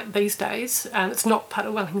it might these days. It's not part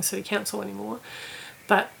of Wellington City Council anymore.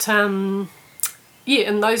 But in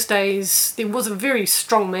those days there was a very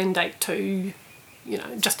strong mandate to,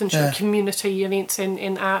 just ensure community events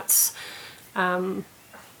and arts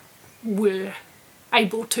were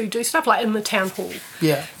able to do stuff like in the town hall.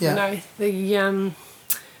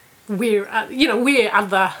 Where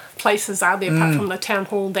other places are there apart from the town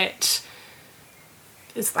hall that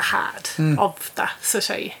is the heart of the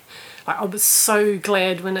city. Like, I was so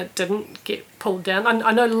glad when it didn't get pulled down.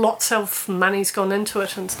 I know lots of money's gone into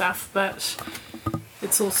it and stuff, but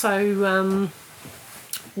it's also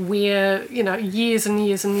where years and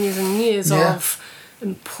years and years and years of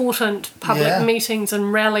important public meetings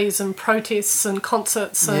and rallies and protests and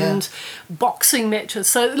concerts and boxing matches.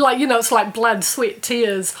 So it's like blood, sweat,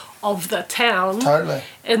 tears of the town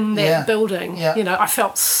in that building. I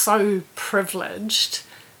felt so privileged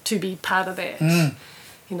to be part of that.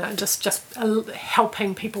 Just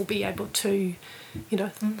helping people be able to,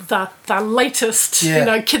 the latest,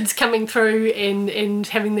 kids coming through and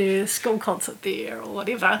having their school concert there or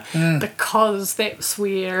whatever, because that's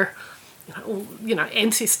where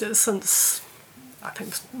ancestors since I think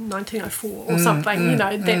it was 1904 or something.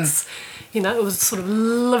 That's it was sort of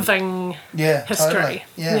living history.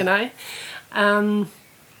 And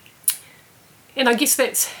I guess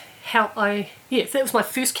that's how that was my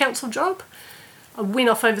first council job. I went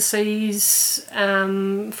off overseas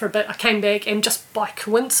for a bit. I came back, and just by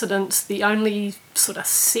coincidence, the only sort of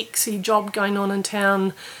sexy job going on in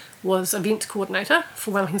town was events coordinator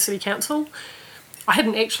for Wellington City Council. I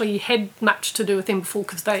hadn't actually had much to do with them before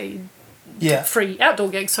because they did free outdoor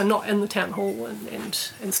gigs, so not in the town hall and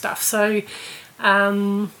stuff. So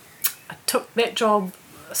I took that job,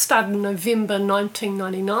 started in November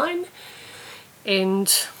 1999,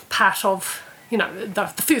 and part of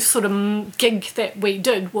the first sort of gig that we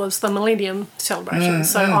did was the Millennium Celebration.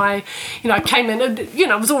 So I came in,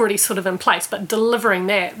 it was already sort of in place, but delivering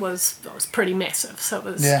that was pretty massive. So it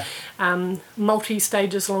was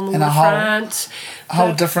multi-stages along the waterfront. A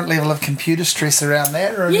whole different level of computer stress around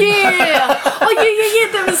that. Remember? Yeah.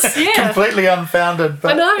 That was, completely unfounded.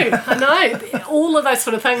 But I know. All of those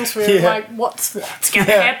sort of things were like, what's going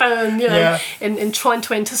to happen, and trying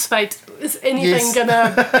to anticipate, is anything going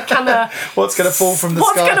to kind of... What's going to fall from the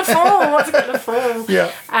sky? What's going to fall?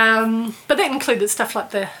 Yeah. But that included stuff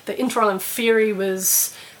like the Inter-Island Ferry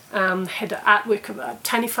was... had artwork of a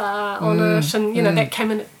taniwha on it, and that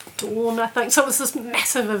came in at dawn, I think. So it was this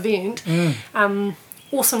massive event,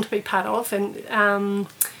 awesome to be part of, and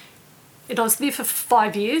I was there for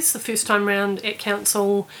 5 years. The first time round at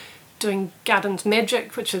council, doing Gardens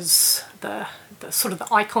Magic, which is the sort of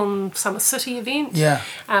the icon Summer City event. Yeah.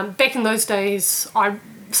 Back in those days,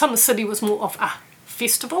 Summer City was more of a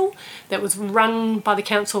festival that was run by the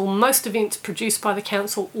council. Most events produced by the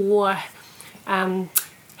council or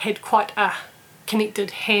had quite a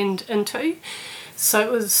connected hand into.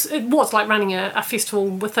 So it was like running a festival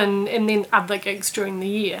within, and then other gigs during the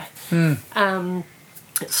year.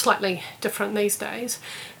 It's slightly different these days.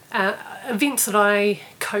 Events that I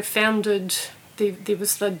co-founded, there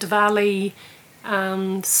was the Diwali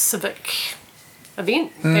civic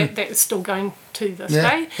event that is still going to this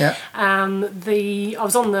day. Yeah. I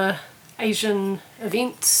was on the Asian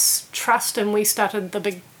Events Trust, and we started the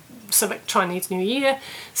big civic Chinese New Year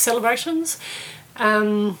celebrations.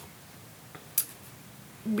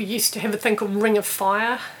 We used to have a thing called Ring of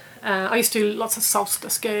Fire. I used to do lots of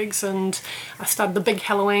solstice gigs, and I started the big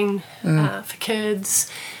Halloween for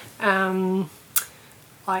kids. I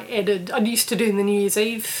used to do the New Year's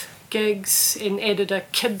Eve gigs and added a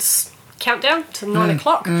kids countdown to 9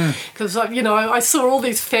 o'clock, because I saw all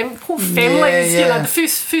these poor families. The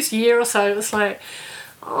first year or so, it was like,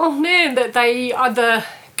 oh man, that they either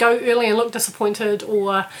go early and look disappointed,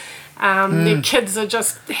 or their kids are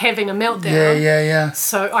just having a meltdown. Yeah.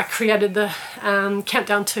 So I created the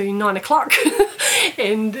countdown to 9 o'clock,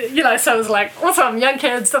 and so it was like, awesome, young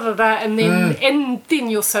kids, and then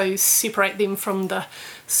you also separate them from the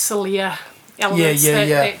sillier elements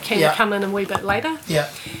that can come in a wee bit later.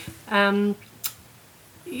 And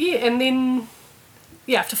then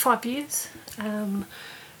after 5 years,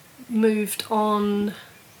 moved on.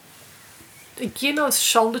 Again, I was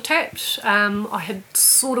shoulder tapped. I had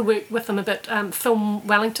sort of worked with them a bit. Film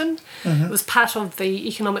Wellington. It was part of the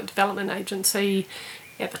Economic Development Agency.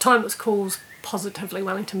 At the time, it was called Positively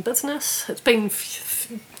Wellington Business. It's been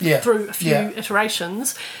through a few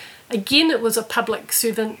iterations. Again, it was a public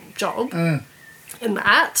servant job in the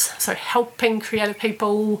arts, so helping creative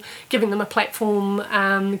people, giving them a platform,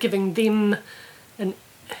 giving them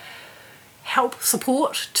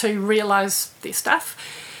support to realise their stuff.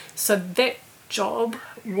 So that job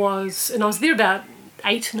was, and I was there about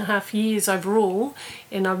 8.5 years overall,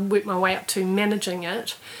 and I worked my way up to managing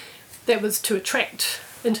it. That was to attract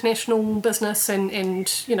international business and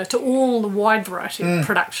to all the wide variety of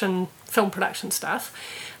film production stuff.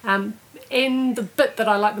 And the bit that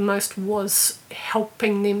I liked the most was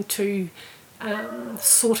helping them to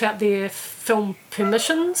sort out their film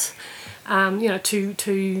permissions,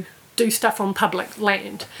 to do stuff on public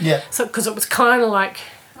land. Yeah. So, because it was kind of like,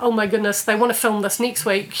 oh my goodness, they want to film this next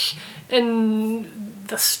week in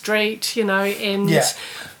the street, and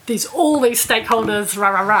there's all these stakeholders,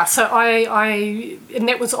 rah. So and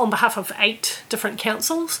that was on behalf of 8 different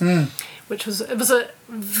councils, which was a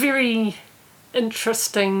very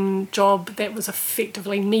interesting job that was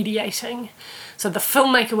effectively mediating. So the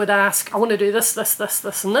filmmaker would ask, I want to do this,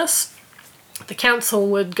 and this. The council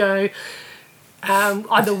would go,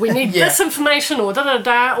 either we need this information or or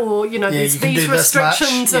there's these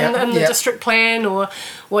restrictions in the district plan or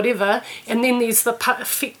whatever, and then there's the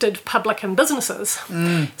affected public and businesses.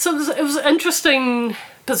 So it was an interesting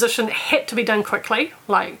position. It had to be done quickly.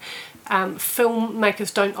 Like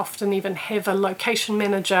filmmakers don't often even have a location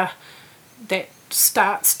manager that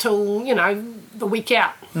starts till the week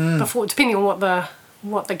out before, depending on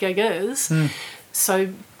what the gig is. So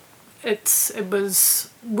it was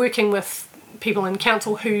working with people in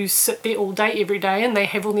council who sit there all day every day, and they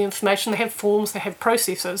have all the information, they have forms, they have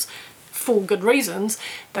processes for good reasons.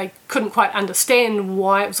 They couldn't quite understand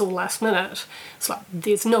why it was all last minute. It's like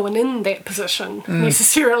there's no one in that position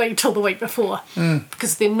necessarily till the week before,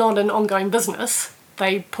 because they're not an ongoing business.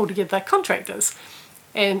 They pull together contractors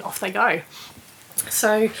and off they go.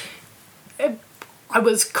 So I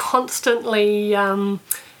was constantly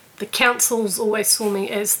the councils always saw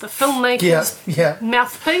me as the filmmaker's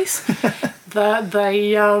mouthpiece.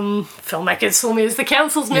 filmmakers saw me as the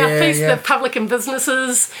council's mouthpiece. The public and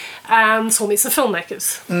businesses saw me as the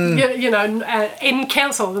filmmakers. In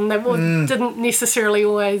council, and they didn't necessarily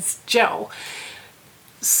always gel.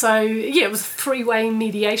 So it was a three-way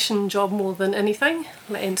mediation job more than anything,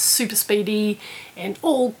 and super speedy, and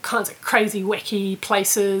all kinds of crazy, wacky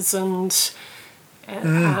places and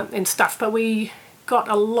stuff. But we got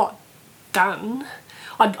a lot done.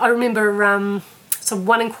 I remember. So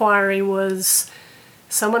one inquiry was,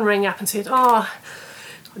 someone rang up and said, I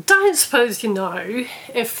don't suppose you know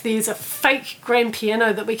if there's a fake grand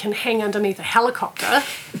piano that we can hang underneath a helicopter.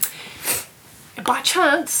 By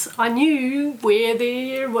chance, I knew where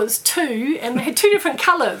there was two, and they had two different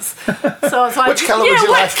colours. So I was like, which colour would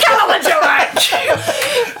you like? Which colour would you like?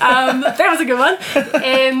 That was a good one.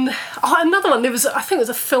 And another one, I think it was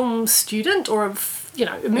a film student or a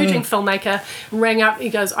emerging filmmaker rang up. He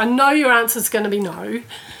goes, I know your answer's going to be no,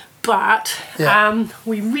 but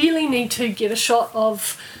we really need to get a shot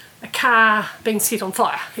of a car being set on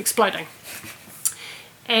fire, exploding.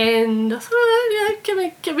 And I thought,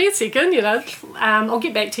 give me a second, I'll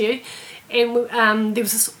get back to you. And there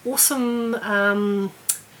was this awesome, I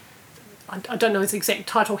don't know his exact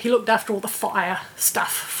title, he looked after all the fire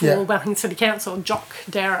stuff for Wellington City Council, Jock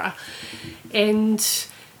Dara. And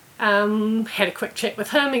had a quick chat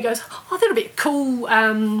with him. He goes, that'll be a cool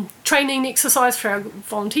training exercise for our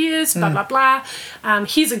volunteers, blah, blah, blah.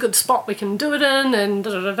 Here's a good spot we can do it in, and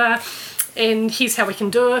da-da-da-da. And here's how we can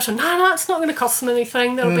do it. And no, it's not going to cost them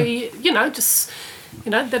anything. That'll be,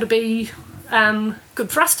 that'll be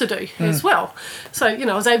good for us to do as well. So,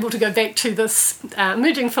 I was able to go back to this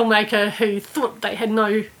emerging filmmaker who thought they had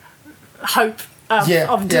no hope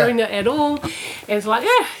of doing it at all. And it's like,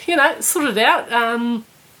 sort it out.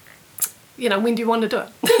 When do you want to do it?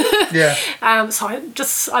 So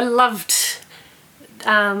I loved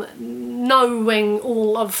knowing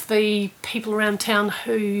all of the people around town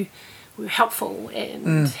who were helpful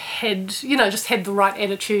and had the right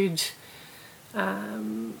attitude. Get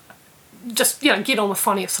on with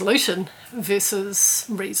finding a solution versus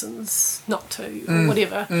reasons not to or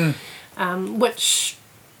whatever, which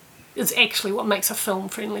is actually what makes a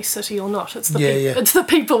film-friendly city or not. It's the it's the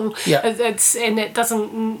people. And it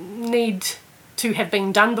doesn't need to have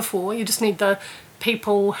been done before. You just need the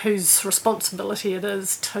people whose responsibility it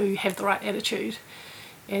is to have the right attitude.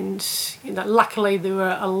 And luckily there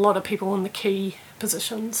were a lot of people in the key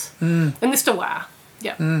positions, and there still are.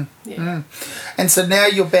 And so now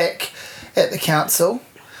you're back at the council,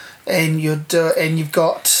 and you've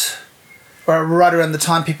got, right around the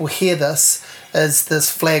time people hear this, is this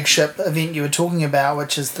flagship event you were talking about,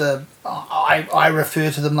 which is I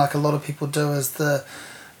refer to them, like a lot of people do, as the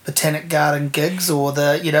Botanic Garden gigs, or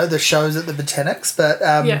the shows at the Botanics. But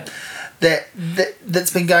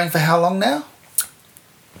that's been going for how long now?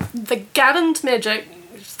 The Garden's Magic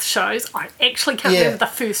shows, I actually can't remember the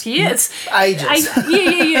first year. It's ages.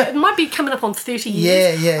 It might be coming up on 30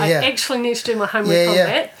 years. I actually need to do my homework on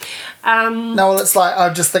that. It's like,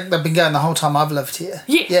 I just think they've been going the whole time I've lived here.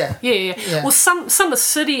 Well, Summer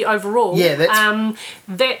City overall,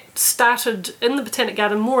 that started in the Botanic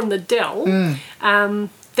Garden, more in the Dell.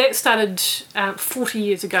 That started 40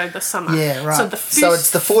 years ago this summer. Yeah, right. So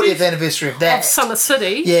it's the 40th anniversary of that. Of Summer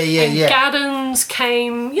City. And Gardens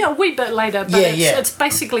came, a wee bit later, but it's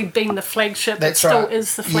basically been the flagship. That's it still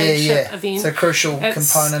is the flagship event. It's a crucial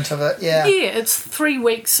component of it, it's 3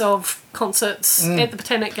 weeks of concerts at the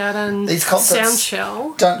Botanic Garden. These concerts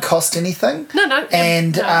Soundshell don't cost anything. No.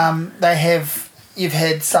 And you've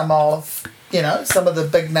had some of the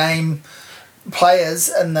big name players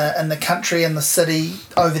in the country and the city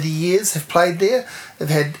over the years have played there. They've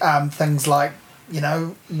had things like,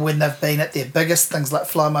 when they've been at their biggest, things like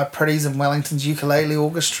Fly My Pretties and Wellington's Ukulele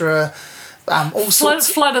Orchestra, all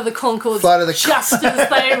sorts. Flight of the Conchords, just as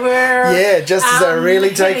they were. Just as they were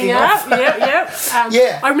really taking off.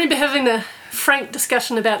 I remember having a frank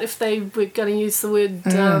discussion about if they were going to use the word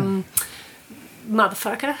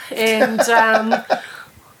motherfucker, and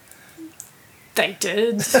they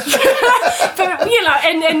did. But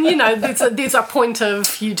there's a point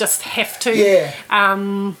of, you just have to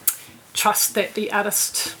trust that the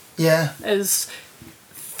artist is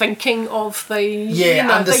thinking of the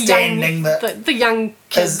understanding the young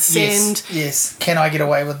kids, can I get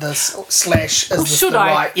away with this, / is this should the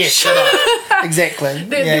I? right should I exactly.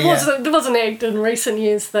 There was an act in recent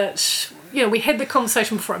years that we had the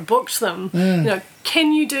conversation before I booked them.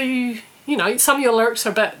 Can you do, some of your lyrics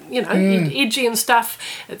are a bit edgy and stuff.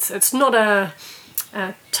 It's not a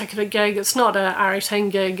ticket gig, it's not a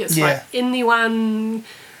R18 gig, it's like anyone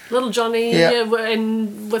little Johnny,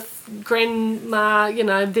 and with grandma,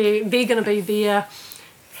 they're going to be there.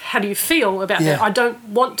 How do you feel about that? I don't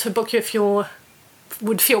want to book you if you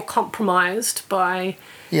would feel compromised by...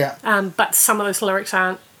 but some of those lyrics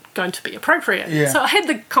aren't going to be appropriate. So I had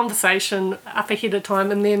the conversation up ahead of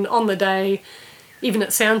time, and then on the day, even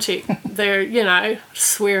at sound check, they're,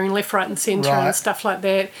 swearing left, right and centre and stuff like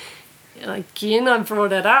that. And again, I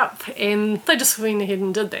brought it up, and they just went ahead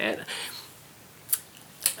and did that.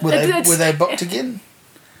 Were they booked again?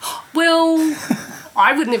 Well,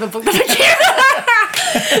 I would never book them again.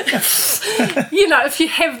 If you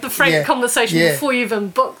have the frank conversation before you even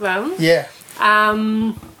book them, that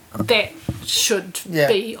should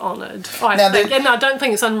be honoured, I think. And I don't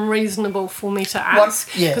think it's unreasonable for me to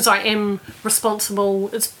ask, because I am responsible.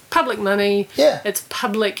 It's public money, it's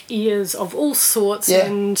public ears of all sorts,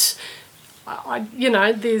 and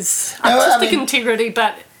there's artistic integrity,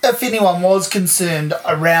 but... If anyone was concerned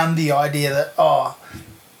around the idea that, I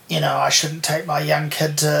shouldn't take my young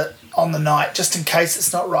kid on the night just in case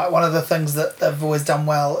it's not right, one of the things that they've always done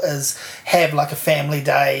well is have like a family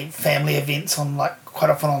day, family events on quite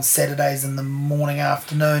often on Saturdays in the morning,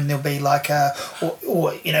 afternoon. There'll be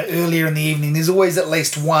or earlier in the evening. There's always at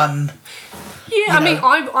least one. Yeah,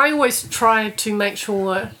 I always try to make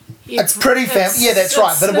sure it's pretty family. Yeah, that's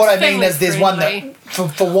right. But what I mean is, there's one that,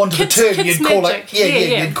 for want of a term, you'd call it.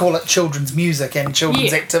 You'd call it children's music and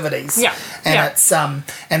children's activities. And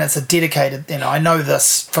it's a dedicated. I know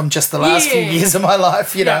this from just the last few years of my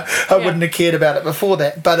life. I wouldn't have cared about it before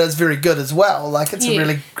that, but it's very good as well. It's a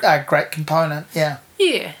really great component. Yeah.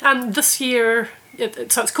 Yeah. This year.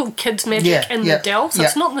 So it's called Kids Magic in the Dell. So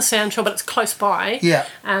it's not in the Sound Show, but it's close by. Yeah.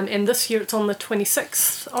 And this year it's on the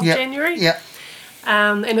 26th of January. Yeah.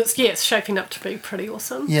 And it's shaping up to be pretty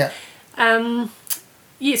awesome. Yeah.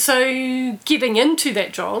 So getting into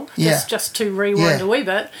that job, just to rewind a wee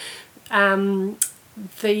bit,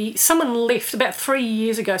 someone left about 3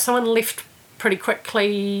 years ago. Someone left pretty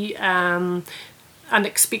quickly,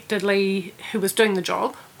 unexpectedly, who was doing the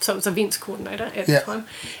job. So it was events coordinator at the time,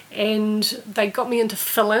 and they got me into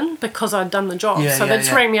fill-in because I'd done the job. They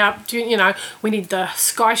just rang me up. We need the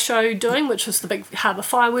Sky Show doing, which was the big harbour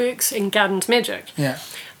fireworks, and Gardens Magic. Yeah.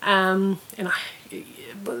 And it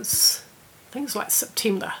was like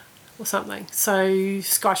September or something. So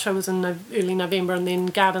Sky Show was in early November, and then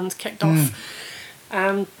Gardens kicked off.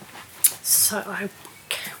 So I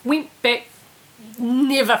went back,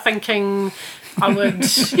 never thinking I would,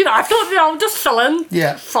 I thought, I'll just fill in,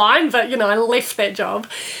 fine, but, I left that job.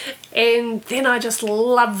 And then I just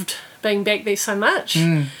loved being back there so much.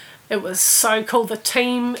 It was so cool. The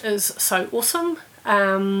team is so awesome.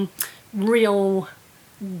 Real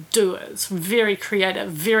doers, very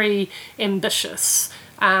creative, very ambitious,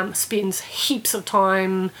 spends heaps of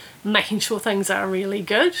time making sure things are really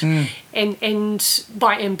good. And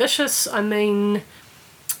by ambitious, I mean...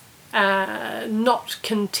 not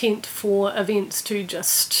content for events to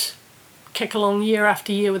just kick along year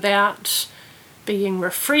after year without being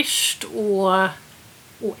refreshed or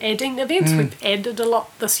adding events. We've added a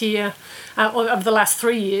lot this year, over the last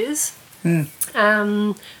 3 years,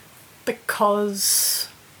 because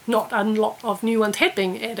not a lot of new ones had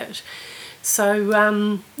been added.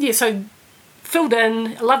 So, so filled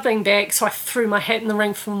in, I love being back, so I threw my hat in the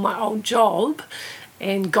ring for my old job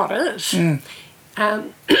and got it.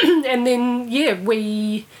 And then,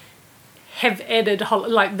 we have added,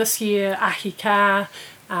 like this year, Ahika,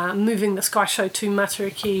 moving the Sky Show to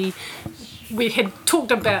Matariki. We had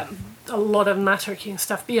talked about a lot of Matariki and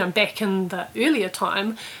stuff, back in the earlier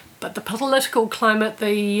time, but the political climate,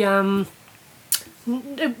 no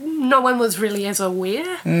one was really as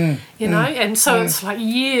aware, and so it's like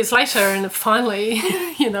years later, and finally,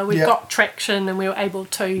 we got traction and we were able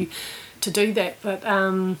to do that, but...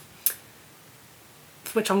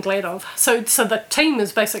 which I'm glad of. So the team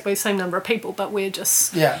is basically the same number of people, but we're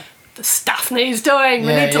just the stuff needs doing.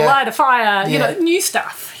 We need to light a fire, new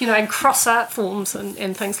stuff, and cross art forms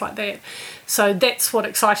and things like that. So that's what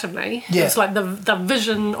excited me. It was like the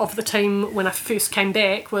vision of the team when I first came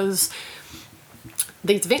back was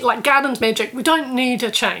these events like Gardens Magic. We don't need a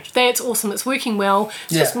change. That's awesome. It's working well.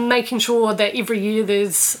 Just making sure that every year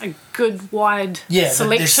there's a good wide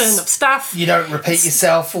selection of stuff. You don't repeat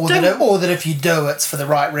yourself, or that if you do, it's for the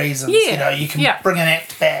right reasons. You can bring an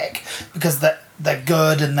act back because they're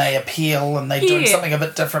good and they appeal and they're doing something a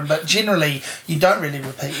bit different, but generally you don't really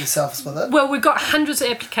repeat yourselves with it. Well, we've got hundreds of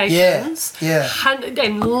applications,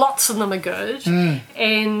 and lots of them are good,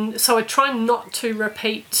 and so I try not to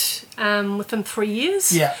repeat within 3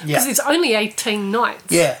 years, because there's only 18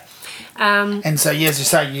 nights. And so, as you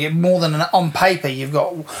say, you get more than on paper. You've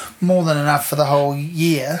got more than enough for the whole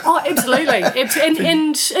year. Oh, absolutely.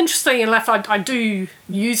 And interestingly enough, I do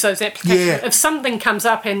use those applications. Yeah. If something comes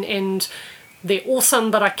up and they're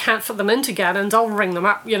awesome, but I can't fit them into gardens, I'll ring them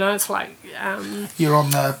up. It's like you're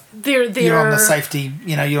on the you're on the safety.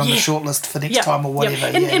 You're on the short list for next time or whatever.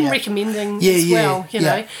 And recommending as well.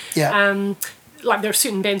 Yeah. Like there are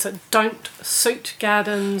certain bands that don't suit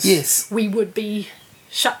gardens. Yes. We would be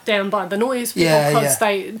shut down by the noise because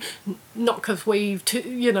they, not because we've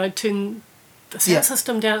turned the sound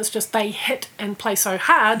system down. It's just they hit and play so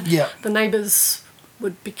hard. Yeah. The neighbours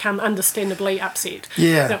would become understandably upset.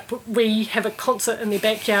 Yeah. Now, we have a concert in their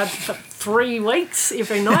backyard for 3 weeks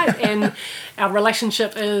every night, and our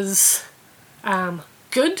relationship is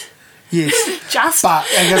good. Yes. But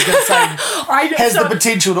I was going to say, has the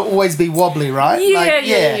potential to always be wobbly, right?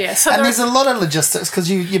 Yeah. So and there's a lot of logistics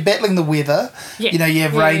because you're battling the weather. Yeah. You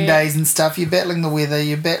have rain days and stuff. You're battling the weather.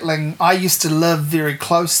 I used to live very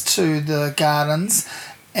close to the gardens,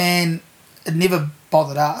 and it never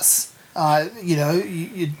bothered us.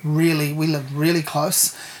 We lived really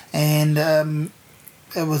close, and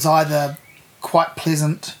it was either quite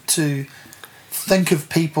pleasant to think of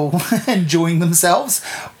people enjoying themselves,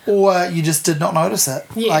 or you just did not notice it.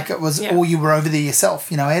 Like it was, or you were over there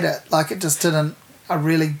yourself, at it. Like it just didn't.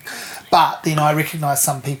 But then I recognise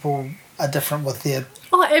some people are different with their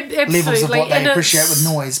levels of what they appreciate with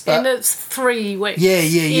noise. But and it's 3 weeks.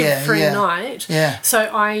 Every night. Yeah. So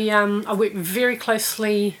I work very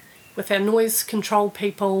closely with our noise control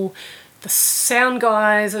people. The sound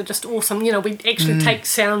guys are just awesome. We actually take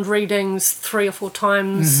sound readings 3 or 4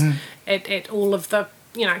 times at all of the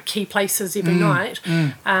key places every night.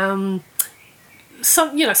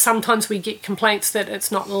 Sometimes we get complaints that it's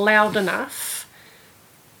not loud enough,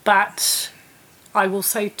 but I will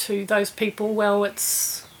say to those people, well,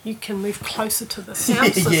 you can move closer to the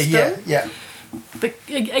sound system. Yeah. But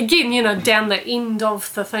again, down the end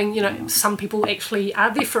of the thing, some people actually are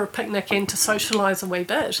there for a picnic and to socialise a wee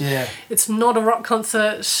bit. Yeah. It's not a rock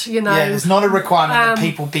concert, Yeah, it's not a requirement that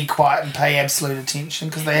people be quiet and pay absolute attention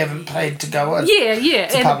because they haven't paid to go in.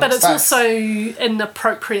 Yeah. But it's also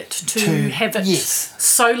inappropriate to have it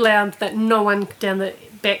so loud that no one down the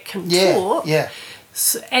back can talk. Yeah.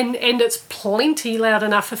 So, and it's plenty loud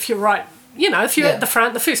enough if you're right. If you're at the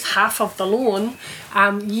front, the first half of the lawn,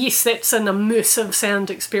 yes, that's an immersive sound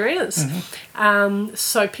experience.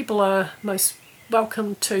 So people are most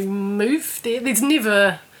welcome to move there. It's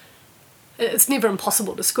never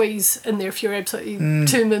impossible to squeeze in there if you're absolutely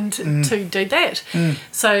determined to do that.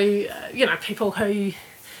 So, people who...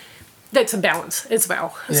 That's a balance as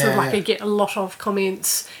well. It's sort of like you get a lot of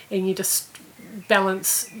comments and you just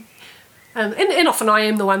balance... And often I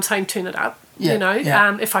am the one saying turn it up,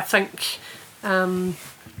 if I think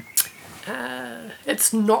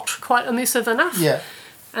it's not quite immersive enough. Yeah.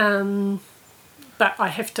 But I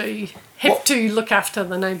have to look after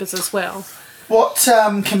the neighbours as well. What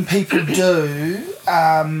can people do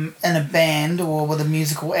in a band or with a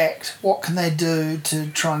musical act? What can they do to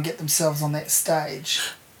try and get themselves on that stage?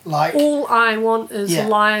 Like all I want is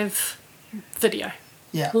live video.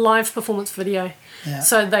 Yeah. Live performance video. Yeah.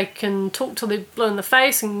 So they can talk till they're blue in the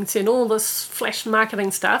face and send all this flash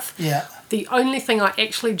marketing stuff. Yeah. The only thing I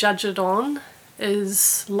actually judge it on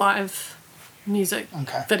is live music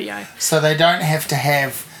video. So they don't have to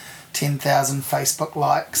have 10,000 Facebook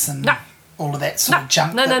likes and all of that sort of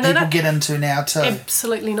junk that people get into now too.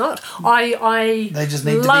 Absolutely not. They just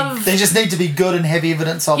need to be good and have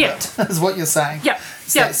evidence of it. Is what you're saying. Yeah.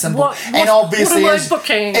 It's that simple. And obviously,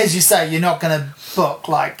 as you say, you're not going to book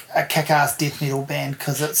like a kick-ass death metal band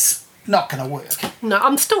because it's not going to work. No,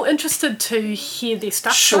 I'm still interested to hear their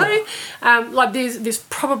stuff. Sure. Though. There's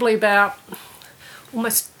probably about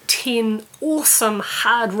almost 10 awesome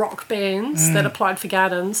hard rock bands that applied for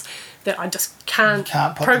gardens that I just can't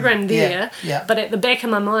program there. Yeah. But at the back of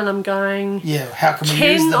my mind, I'm going, how can we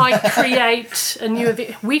use them? Can I create a new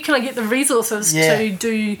event? Where can I get the resources to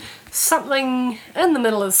do something in the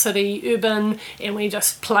middle of the city, urban, and we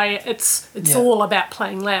just play it? It's all about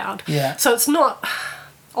playing loud. Yeah. So it's not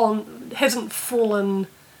hasn't fallen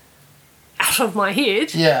out of my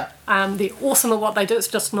head. Yeah. They're awesome at what they do. It's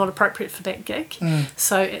just not appropriate for that gig.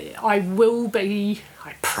 So I will be,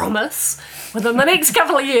 I promise, within the next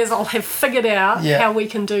couple of years I'll have figured out how we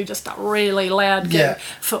can do just a really loud gig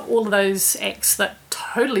for all of those acts that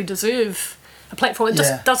totally deserve a platform. It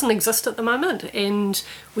just doesn't exist at the moment, and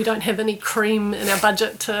we don't have any cream in our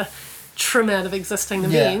budget to trim out of existing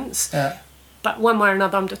events. But one way or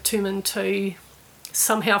another I'm determined to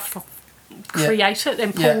somehow create it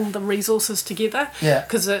and pull the resources together,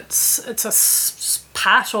 because it's a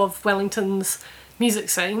part of Wellington's music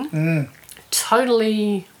scene.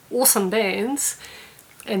 Totally awesome bands,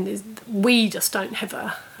 and we just don't have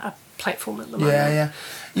a platform at the moment. Yeah.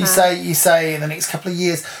 You say in the next couple of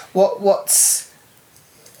years.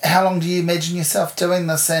 How long do you imagine yourself doing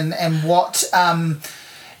this, and what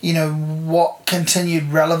what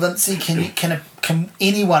continued relevancy can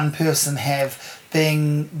any one person have,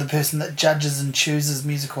 being the person that judges and chooses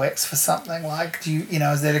musical acts for something? Like, do you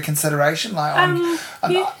is that a consideration? Like,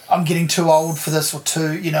 I'm getting too old for this, or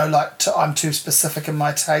I'm too specific in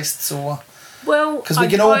my tastes, or because we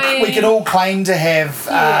can all claim to have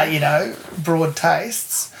broad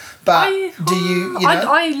tastes, but do you?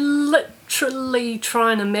 I literally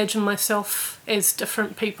try and imagine myself as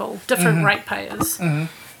different people, different ratepayers,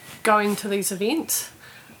 going to these events.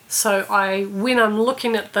 So when I'm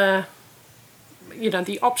looking at the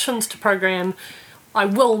options to program, I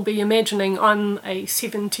will be imagining I'm a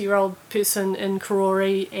 70-year-old person in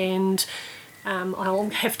Karori, and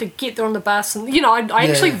I'll have to get there on the bus, and I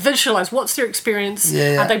actually visualise what's their experience.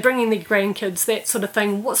 Are they bringing their grandkids, that sort of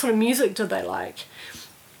thing? What sort of music do they like?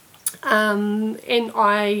 And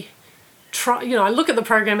I try, I look at the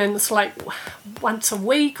program, and it's like once a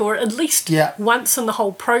week, or at least once in the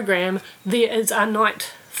whole program, there is a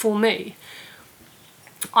night for me.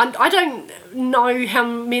 I don't know how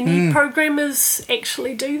many programmers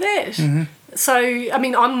actually do that. So, I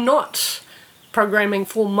mean, I'm not programming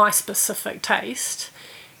for my specific taste.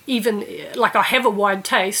 Even, like, I have a wide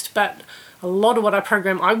taste, but a lot of what I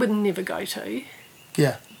program I would never go to.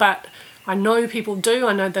 Yeah. But I know people do.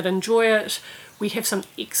 I know that enjoy it. We have some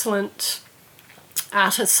excellent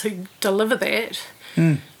artists who deliver that.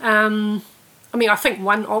 I mean, I think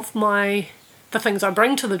one of the things I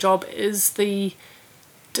bring to the job is the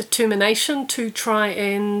determination to try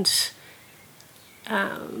and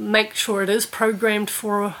make sure it is programmed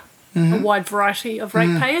for a wide variety of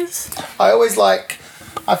ratepayers.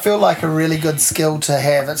 I feel like a really good skill to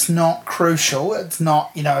have. It's not crucial, it's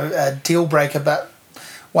not a deal breaker, but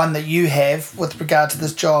one that you have with regard to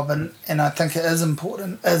this job, and I think it is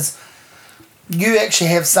important, is you actually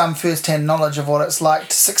have some first-hand knowledge of what it's like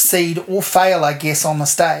to succeed or fail, I guess, on the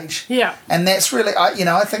stage. Yeah. And that's really,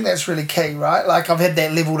 I think that's really key, right? Like, I've had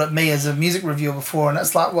that levelled at me as a music reviewer before, and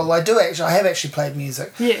it's like, well, I have actually played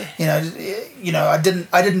music. Yeah. I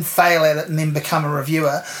didn't fail at it and then become a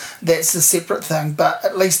reviewer. That's a separate thing, but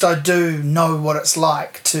at least I do know what it's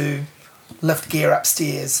like to lift gear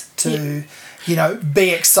upstairs, to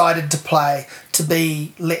be excited to play, to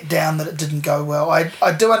be let down that it didn't go well. I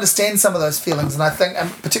do understand some of those feelings, and I think,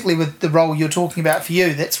 particularly with the role you're talking about for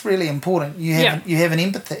you, that's really important. You have an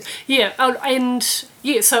empathy. Yeah,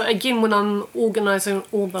 so again, when I'm organising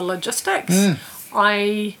all the logistics,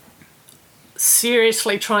 I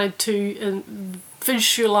seriously tried to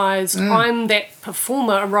visualise I'm that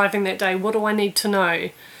performer arriving that day. What do I need to know?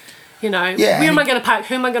 Where am I going to park?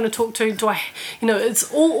 Who am I going to talk to? Do I,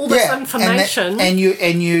 it's all this information. And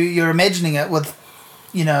you're imagining it with,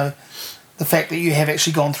 the fact that you have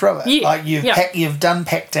actually gone through it. Yeah. Like you've done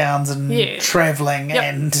pack downs and travelling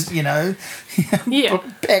and,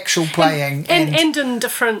 actual playing. And in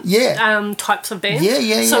different types of bands.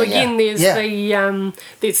 So again, there's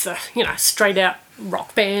the straight out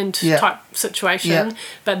rock band type situation,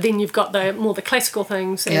 but then you've got the classical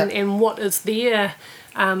things and what is there.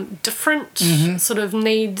 Different sort of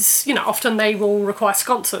needs. Often they will require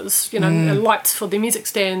sconces, lights for their music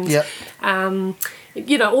stands,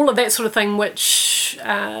 all of that sort of thing, which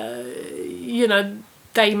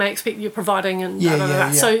they may expect you're providing, and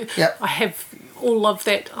So I have all of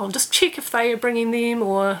that. I'll just check if they are bringing them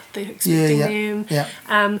or they're expecting them.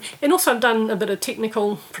 And also I've done a bit of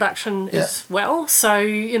technical production as well. So,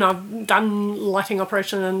 I've done lighting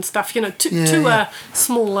operation and stuff, to a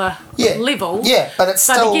smaller level. Yeah, but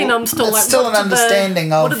again, I'm still an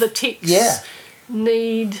understanding of... What do the techs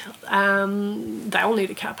need? They all need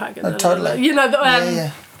a car park. Totally.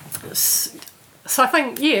 So I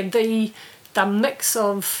think, the mix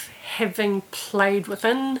of having played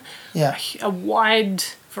within a wide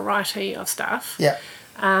variety of stuff,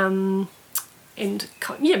 and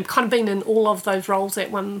kind of been in all of those roles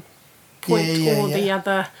at one point or the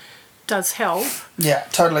other does help. Yeah,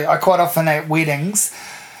 totally. I quite often at weddings,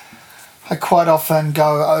 go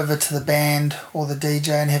over to the band or the DJ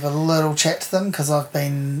and have a little chat to them, because I've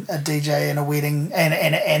been a DJ in a wedding and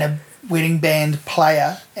a wedding band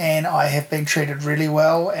player, and I have been treated really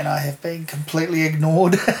well, and I have been completely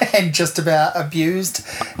ignored and just about abused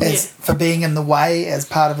for being in the way as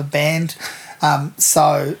part of a band.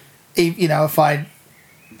 So, if I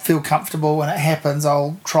feel comfortable when it happens,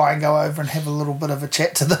 I'll try and go over and have a little bit of a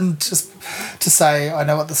chat to them just to say, I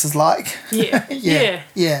know what this is like. Yeah.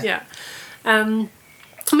 Yeah. I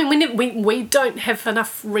mean, we don't have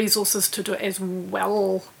enough resources to do it as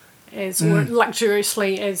well as or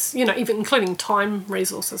luxuriously as, you know, even including time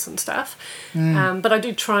resources and stuff. But I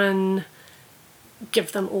do try and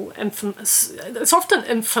give them all it's often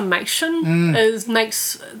information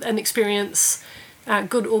makes an experience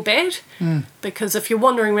good or bad, because if you're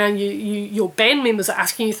wandering around, your band members are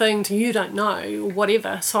asking you things you don't know or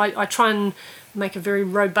whatever. So I try and make a very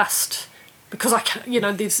robust, because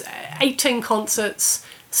there's 18 concerts,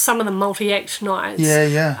 some of them multi-act nights.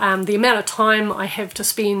 The amount of time I have to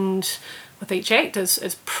spend with each act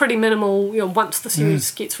is pretty minimal, once the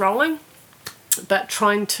series gets rolling, but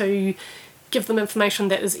trying to give them information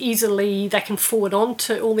that is they can forward on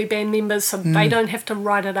to all their band members, so they don't have to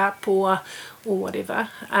write it up or whatever.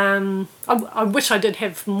 I wish I did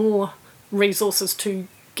have more resources to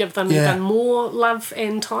give them even more love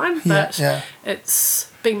and time, but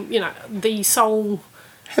it's been, the sole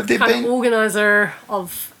kind of organiser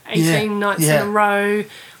of 18 nights in a row.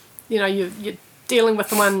 You're dealing with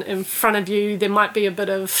the one in front of you. There might be a bit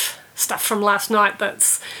of stuff from last night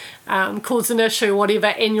that's caused an issue or whatever,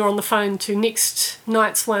 and you're on the phone to next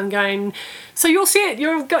night's one going, so you're set,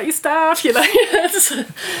 you've got your stuff,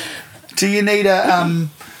 Do you need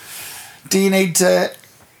to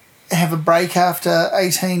have a break after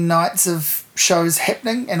 18 nights of shows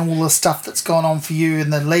happening and all the stuff that's gone on for you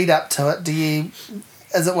in the lead up to it?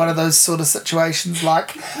 Is it one of those sort of situations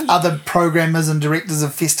like other programmers and directors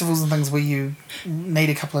of festivals and things where you need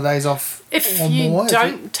a couple of days off if or you more?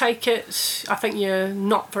 Don't take it, I think you're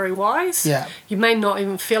not very wise. Yeah. You may not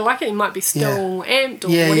even feel like it. You might be still amped or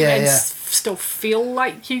whatever and still feel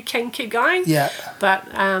like you can keep going. Yeah.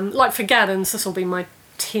 But like for Gardens, this will be my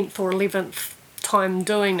 10th or 11th time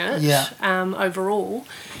doing it overall.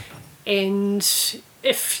 And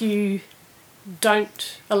if you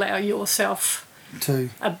don't allow yourself to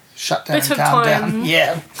a shut down bit and of calm time,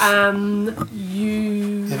 down.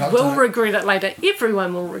 You will regret it later.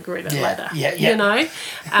 Everyone will regret it later.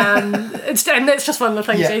 And that's just one of the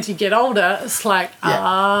things as you get older, it's like,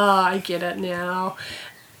 I get it now.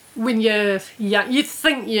 When you're young, you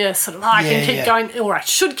think you're sort of, I can keep going, or I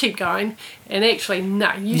should keep going, and actually,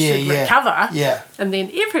 no, you should recover. Yeah. And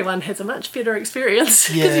then everyone has a much better experience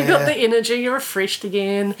because you've got the energy, you're refreshed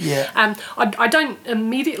again. Yeah. I don't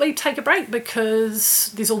immediately take a break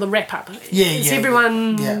because there's all the wrap up. It's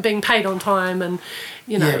everyone being paid on time and,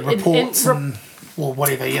 reports and or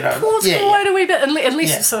whatever, Reports quite a wee bit,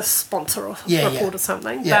 unless it's a sponsor or report or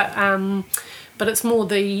something. Yeah. But it's more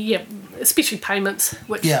especially payments,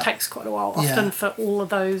 which takes quite a while often for all of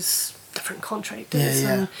those different contractors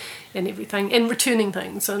and everything, and returning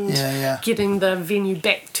things and getting the venue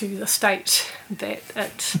back to the state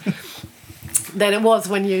that it was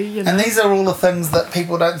when you know. And these are all the things that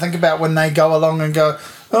people don't think about when they go along and go,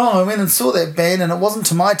 I went and saw that band and it wasn't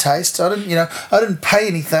to my taste. I didn't pay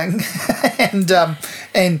anything, and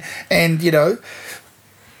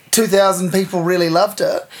 2,000 people really loved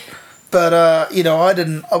it. But,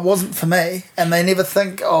 it wasn't for me. And they never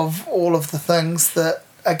think of all of the things that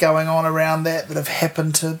are going on around that have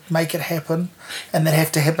happened to make it happen and that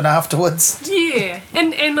have to happen afterwards. Yeah.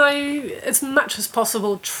 And I, as much as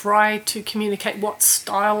possible, try to communicate what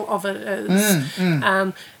style of it is.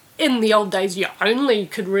 In the old days, you only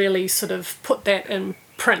could really sort of put that in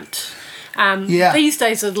print. These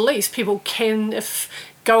days, at least, people can,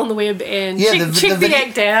 go on the web and check the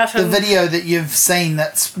act out. The video that you've seen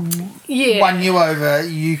that's won you over,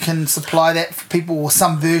 you can supply that for people or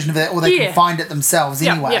some version of that, or they can find it themselves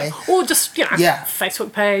anyway. Yeah. Or just,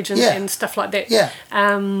 Facebook page and stuff like that. Yeah.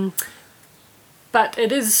 But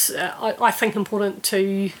it is, I think, important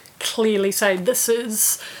to clearly say this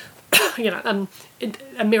is,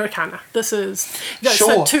 Americana. This is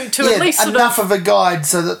sure. So to at least enough of a guide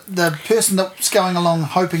so that the person that's going along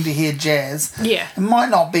hoping to hear jazz, it might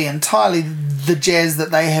not be entirely the jazz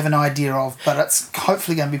that they have an idea of, but it's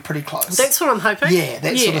hopefully going to be pretty close. That's what I'm hoping. Yeah,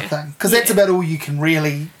 that sort of thing, because that's about all you can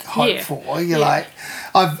really hope for. You're like,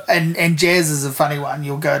 and jazz is a funny one.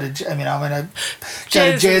 You'll go to,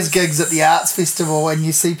 go to jazz gigs at the Arts Festival, and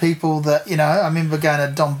you see people that I remember going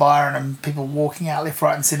to Don Byron and people walking out left,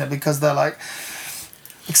 right, and centre because they're like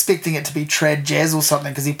expecting it to be trad jazz or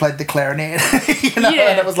something because he played the clarinet, and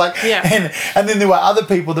it was like, and then there were other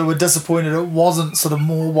people that were disappointed it wasn't sort of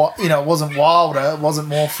more it wasn't wilder, it wasn't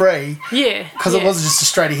more free, because it was just a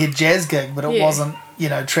straight ahead jazz gig, but it wasn't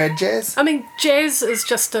trad jazz. I mean, jazz is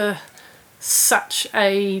just such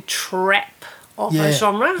a trap of a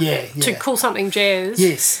genre. To call something jazz.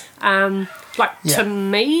 Yes. Like, Yeah. to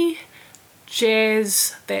me,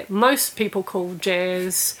 jazz that most people call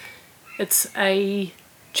jazz, it's a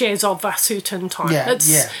jazz of a certain time. Yeah, It's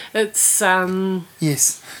yeah. It's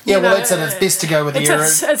Yes. Yeah, well, that's it. It's best to go with the era.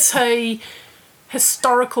 it's a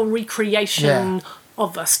historical recreation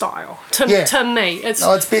of a style. To me,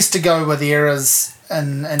 it's best to go with the eras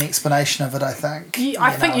and an explanation of it, I think.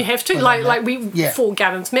 I think you have to. For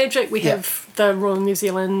Gardens Magic, we have the Royal New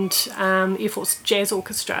Zealand Air Force Jazz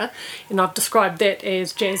Orchestra, and I've described that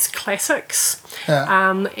as jazz classics. Yeah.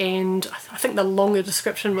 And I think the longer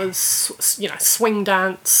description was, swing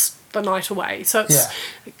dance the night away. So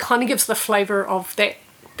it kind of gives the flavour of that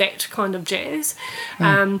kind of jazz.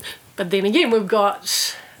 But then again, we've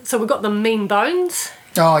got the Mean Bones.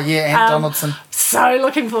 Oh yeah, Ant Donaldson. So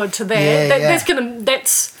looking forward to that.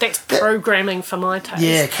 That's programming for my taste.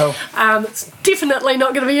 Yeah, cool. It's definitely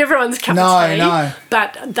not going to be everyone's cup of tea. No.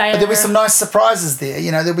 But there'll be some nice surprises there.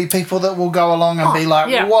 There'll be people that will go along and be like,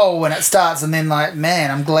 whoa, when it starts, and then like,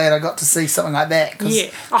 man, I'm glad I got to see something like that, because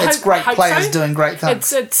it's great players doing great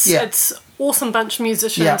things. It's awesome bunch of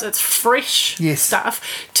musicians. Yeah. It's fresh stuff.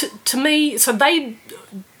 To me, so they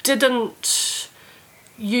didn't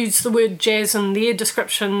use the word jazz in their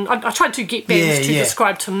description. I tried to get bands to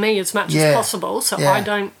describe to me as much as possible, so I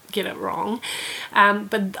don't get it wrong.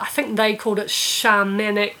 But I think they called it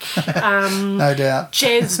shamanic, no doubt,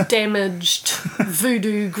 jazz damaged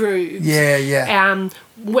voodoo grooves.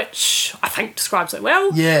 Which I think describes it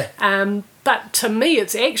well. But to me,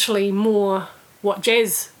 it's actually more what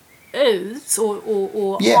jazz is,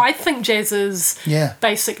 or I think jazz is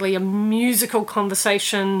basically a musical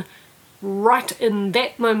conversation right in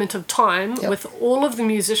that moment of time, with all of the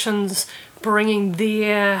musicians bringing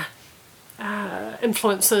their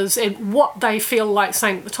influences and what they feel like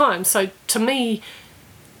saying at the time. So to me,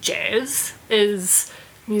 jazz is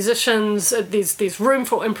musicians, there's room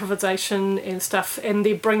for improvisation and stuff, and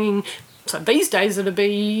they're bringing, so these days it'll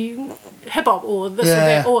be hip-hop or this or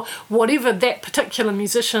that, or whatever that particular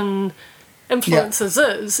musician influences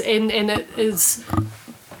is, and it is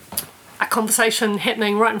a conversation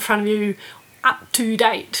happening right in front of you, up to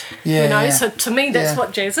date. So to me that's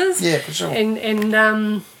what jazz is. Yeah, for sure. And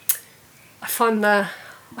I find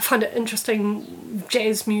it interesting,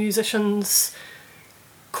 jazz musicians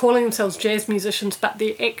calling themselves jazz musicians, but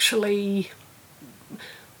they're actually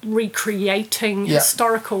recreating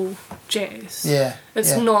historical jazz.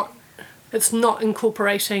 It's not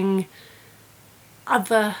incorporating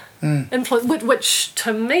other influence, which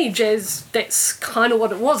to me, jazz, that's kind of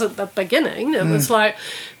what it was at the beginning. It was like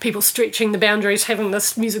people stretching the boundaries, having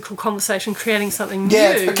this musical conversation, creating something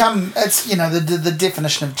new. The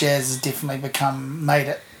definition of jazz has definitely become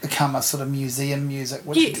a sort of museum music,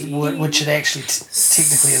 which it actually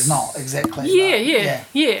technically is not exactly.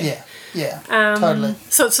 Totally.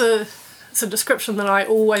 So it's a description that I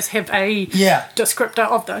always have a descriptor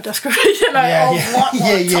of the description, what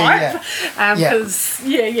type. Because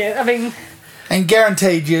I mean, and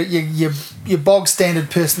guaranteed, your bog standard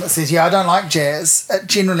person that says, I don't like jazz, it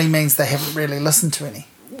generally means they haven't really listened to any.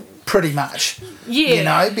 Pretty much,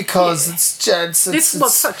 because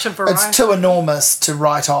it's such a variety. It's too enormous to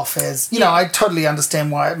write off as, I totally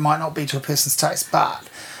understand why it might not be to a person's taste, but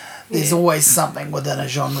there's always something within a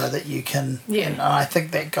genre that you can, and I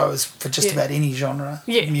think that goes for just about any genre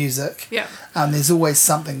of music. There's always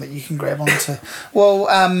something that you can grab onto. Well,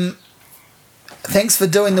 thanks for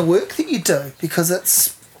doing the work that you do, because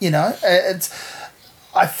it's,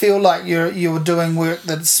 I feel like you're doing work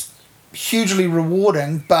that's hugely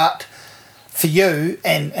rewarding, but for you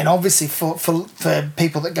and obviously for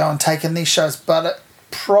people that go and take in these shows, but it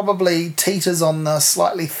probably teeters on the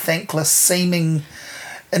slightly thankless seeming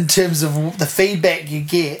in terms of the feedback you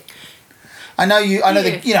get. I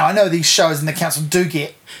know these shows and the council do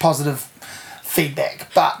get positive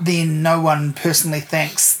feedback, but then no one personally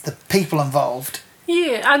thanks the people involved.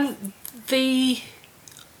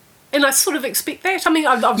 And I sort of expect that. I mean,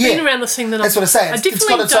 I've been around the scene that that's what I say. It's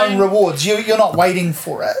got its own rewards. You're not waiting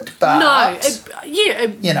for it, but no, it's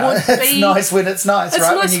nice when it's nice. It's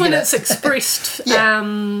right? nice when it's expressed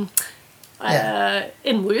in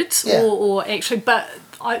words or actually. But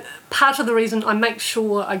part of the reason I make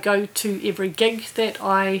sure I go to every gig that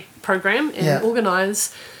I program and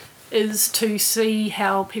organise is to see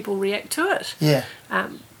how people react to it.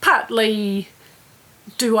 Partly,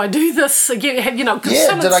 do I do this again? Did I get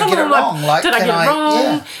it wrong? Did I get it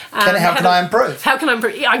wrong? How can I improve? How can I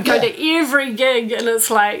improve? I go to every gig and it's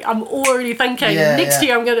like I'm already thinking next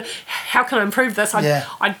year how can I improve this?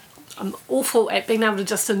 I'm awful at being able to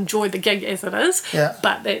just enjoy the gig as it is,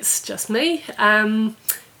 but that's just me.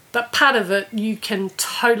 But part of it, you can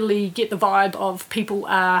totally get the vibe of people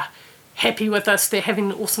are happy with us. They're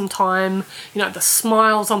having an awesome time. You know, the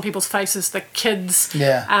smiles on people's faces, the kids,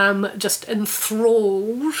 just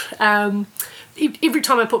enthralled. Every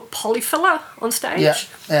time I put polyfiller on stage.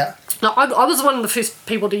 Now, I was one of the first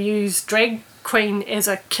people to use drag queen as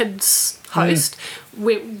a kids host.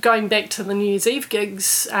 We're going back to the New Year's Eve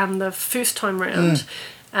gigs, the first time round.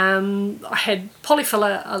 I had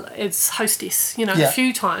polyfiller as hostess, a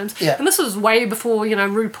few times. And this was way before,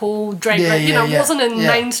 RuPaul, drag race, it wasn't in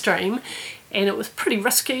mainstream. And it was pretty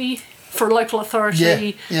risky for a local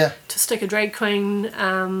authority to stick a drag queen,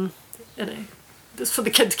 just for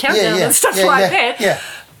the kids' countdown and stuff that.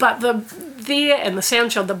 But there and the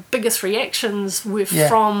sound show, the biggest reactions were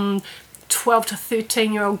from 12 to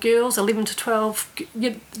 13-year-old girls, 11 to 12,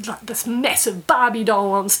 like this massive Barbie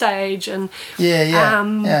doll on stage, and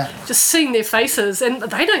just seeing their faces, and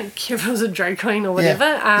they don't care if it was a drag queen or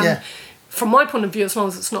whatever. From my point of view, as long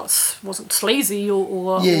as it wasn't sleazy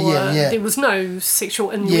or there was no sexual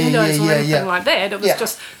innuendos or anything like that, it was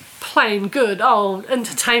just plain good old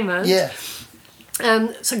entertainment.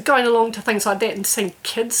 So going along to things like that and seeing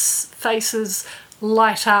kids' faces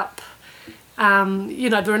light up,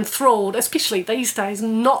 they're enthralled, especially these days. They're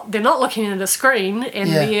not looking at a screen and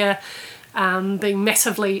they're being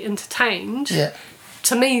massively entertained.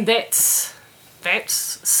 To me, that's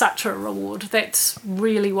such a reward. That's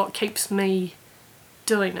really what keeps me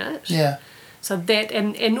doing it. So that,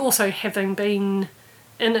 and also having been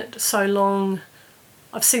in it so long,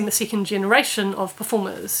 I've seen the second generation of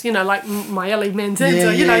performers, like my Ellie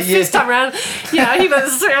Manzanza, first time around, he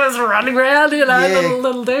was running around,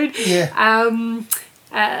 little dude.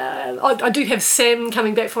 I do have Sam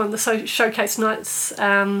coming back for one of the showcase nights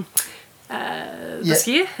this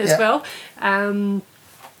year as well.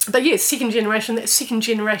 But second generation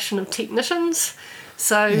of technicians.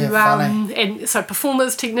 So and so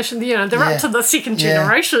performers, technicians, they're up to the second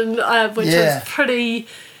generation, which is pretty.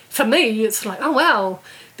 For me, it's like, oh wow,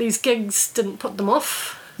 these gigs didn't put them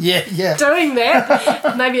off. Doing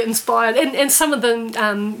that. Maybe it inspired, and some of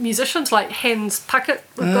the musicians like Hans Puckett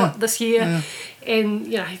we've got this year, and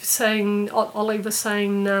he was saying, Ollie was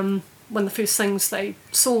saying, one of the first things they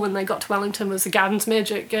saw when they got to Wellington was the Gardens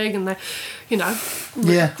Magic gig, and they,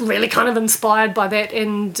 really kind of inspired by that.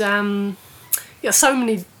 And so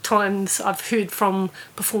many times I've heard from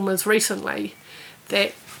performers recently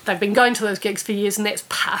that they've been going to those gigs for years, and that's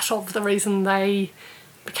part of the reason they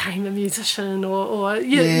became a musician, or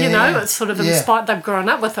it's sort of inspired. They've grown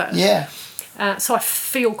up with it. So I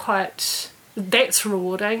feel that's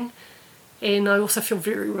rewarding. And I also feel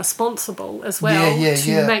very responsible as well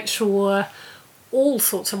to make sure all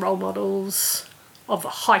sorts of role models of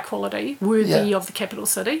high quality, worthy of the capital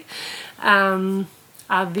city, are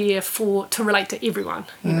there to relate to everyone,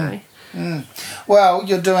 you know. Well,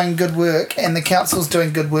 you're doing good work, and the council's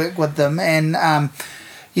doing good work with them, and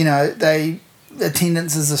the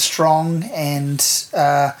attendances are strong, and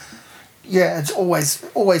it's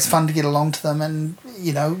always fun to get along to them. And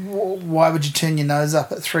why would you turn your nose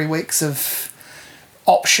up at 3 weeks of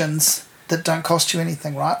options that don't cost you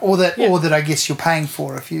anything, right? Or that I guess you're paying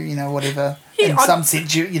for, if you whatever. In some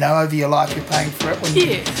sense, you over your life you're paying for it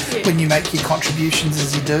when you make your contributions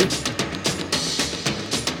as you do.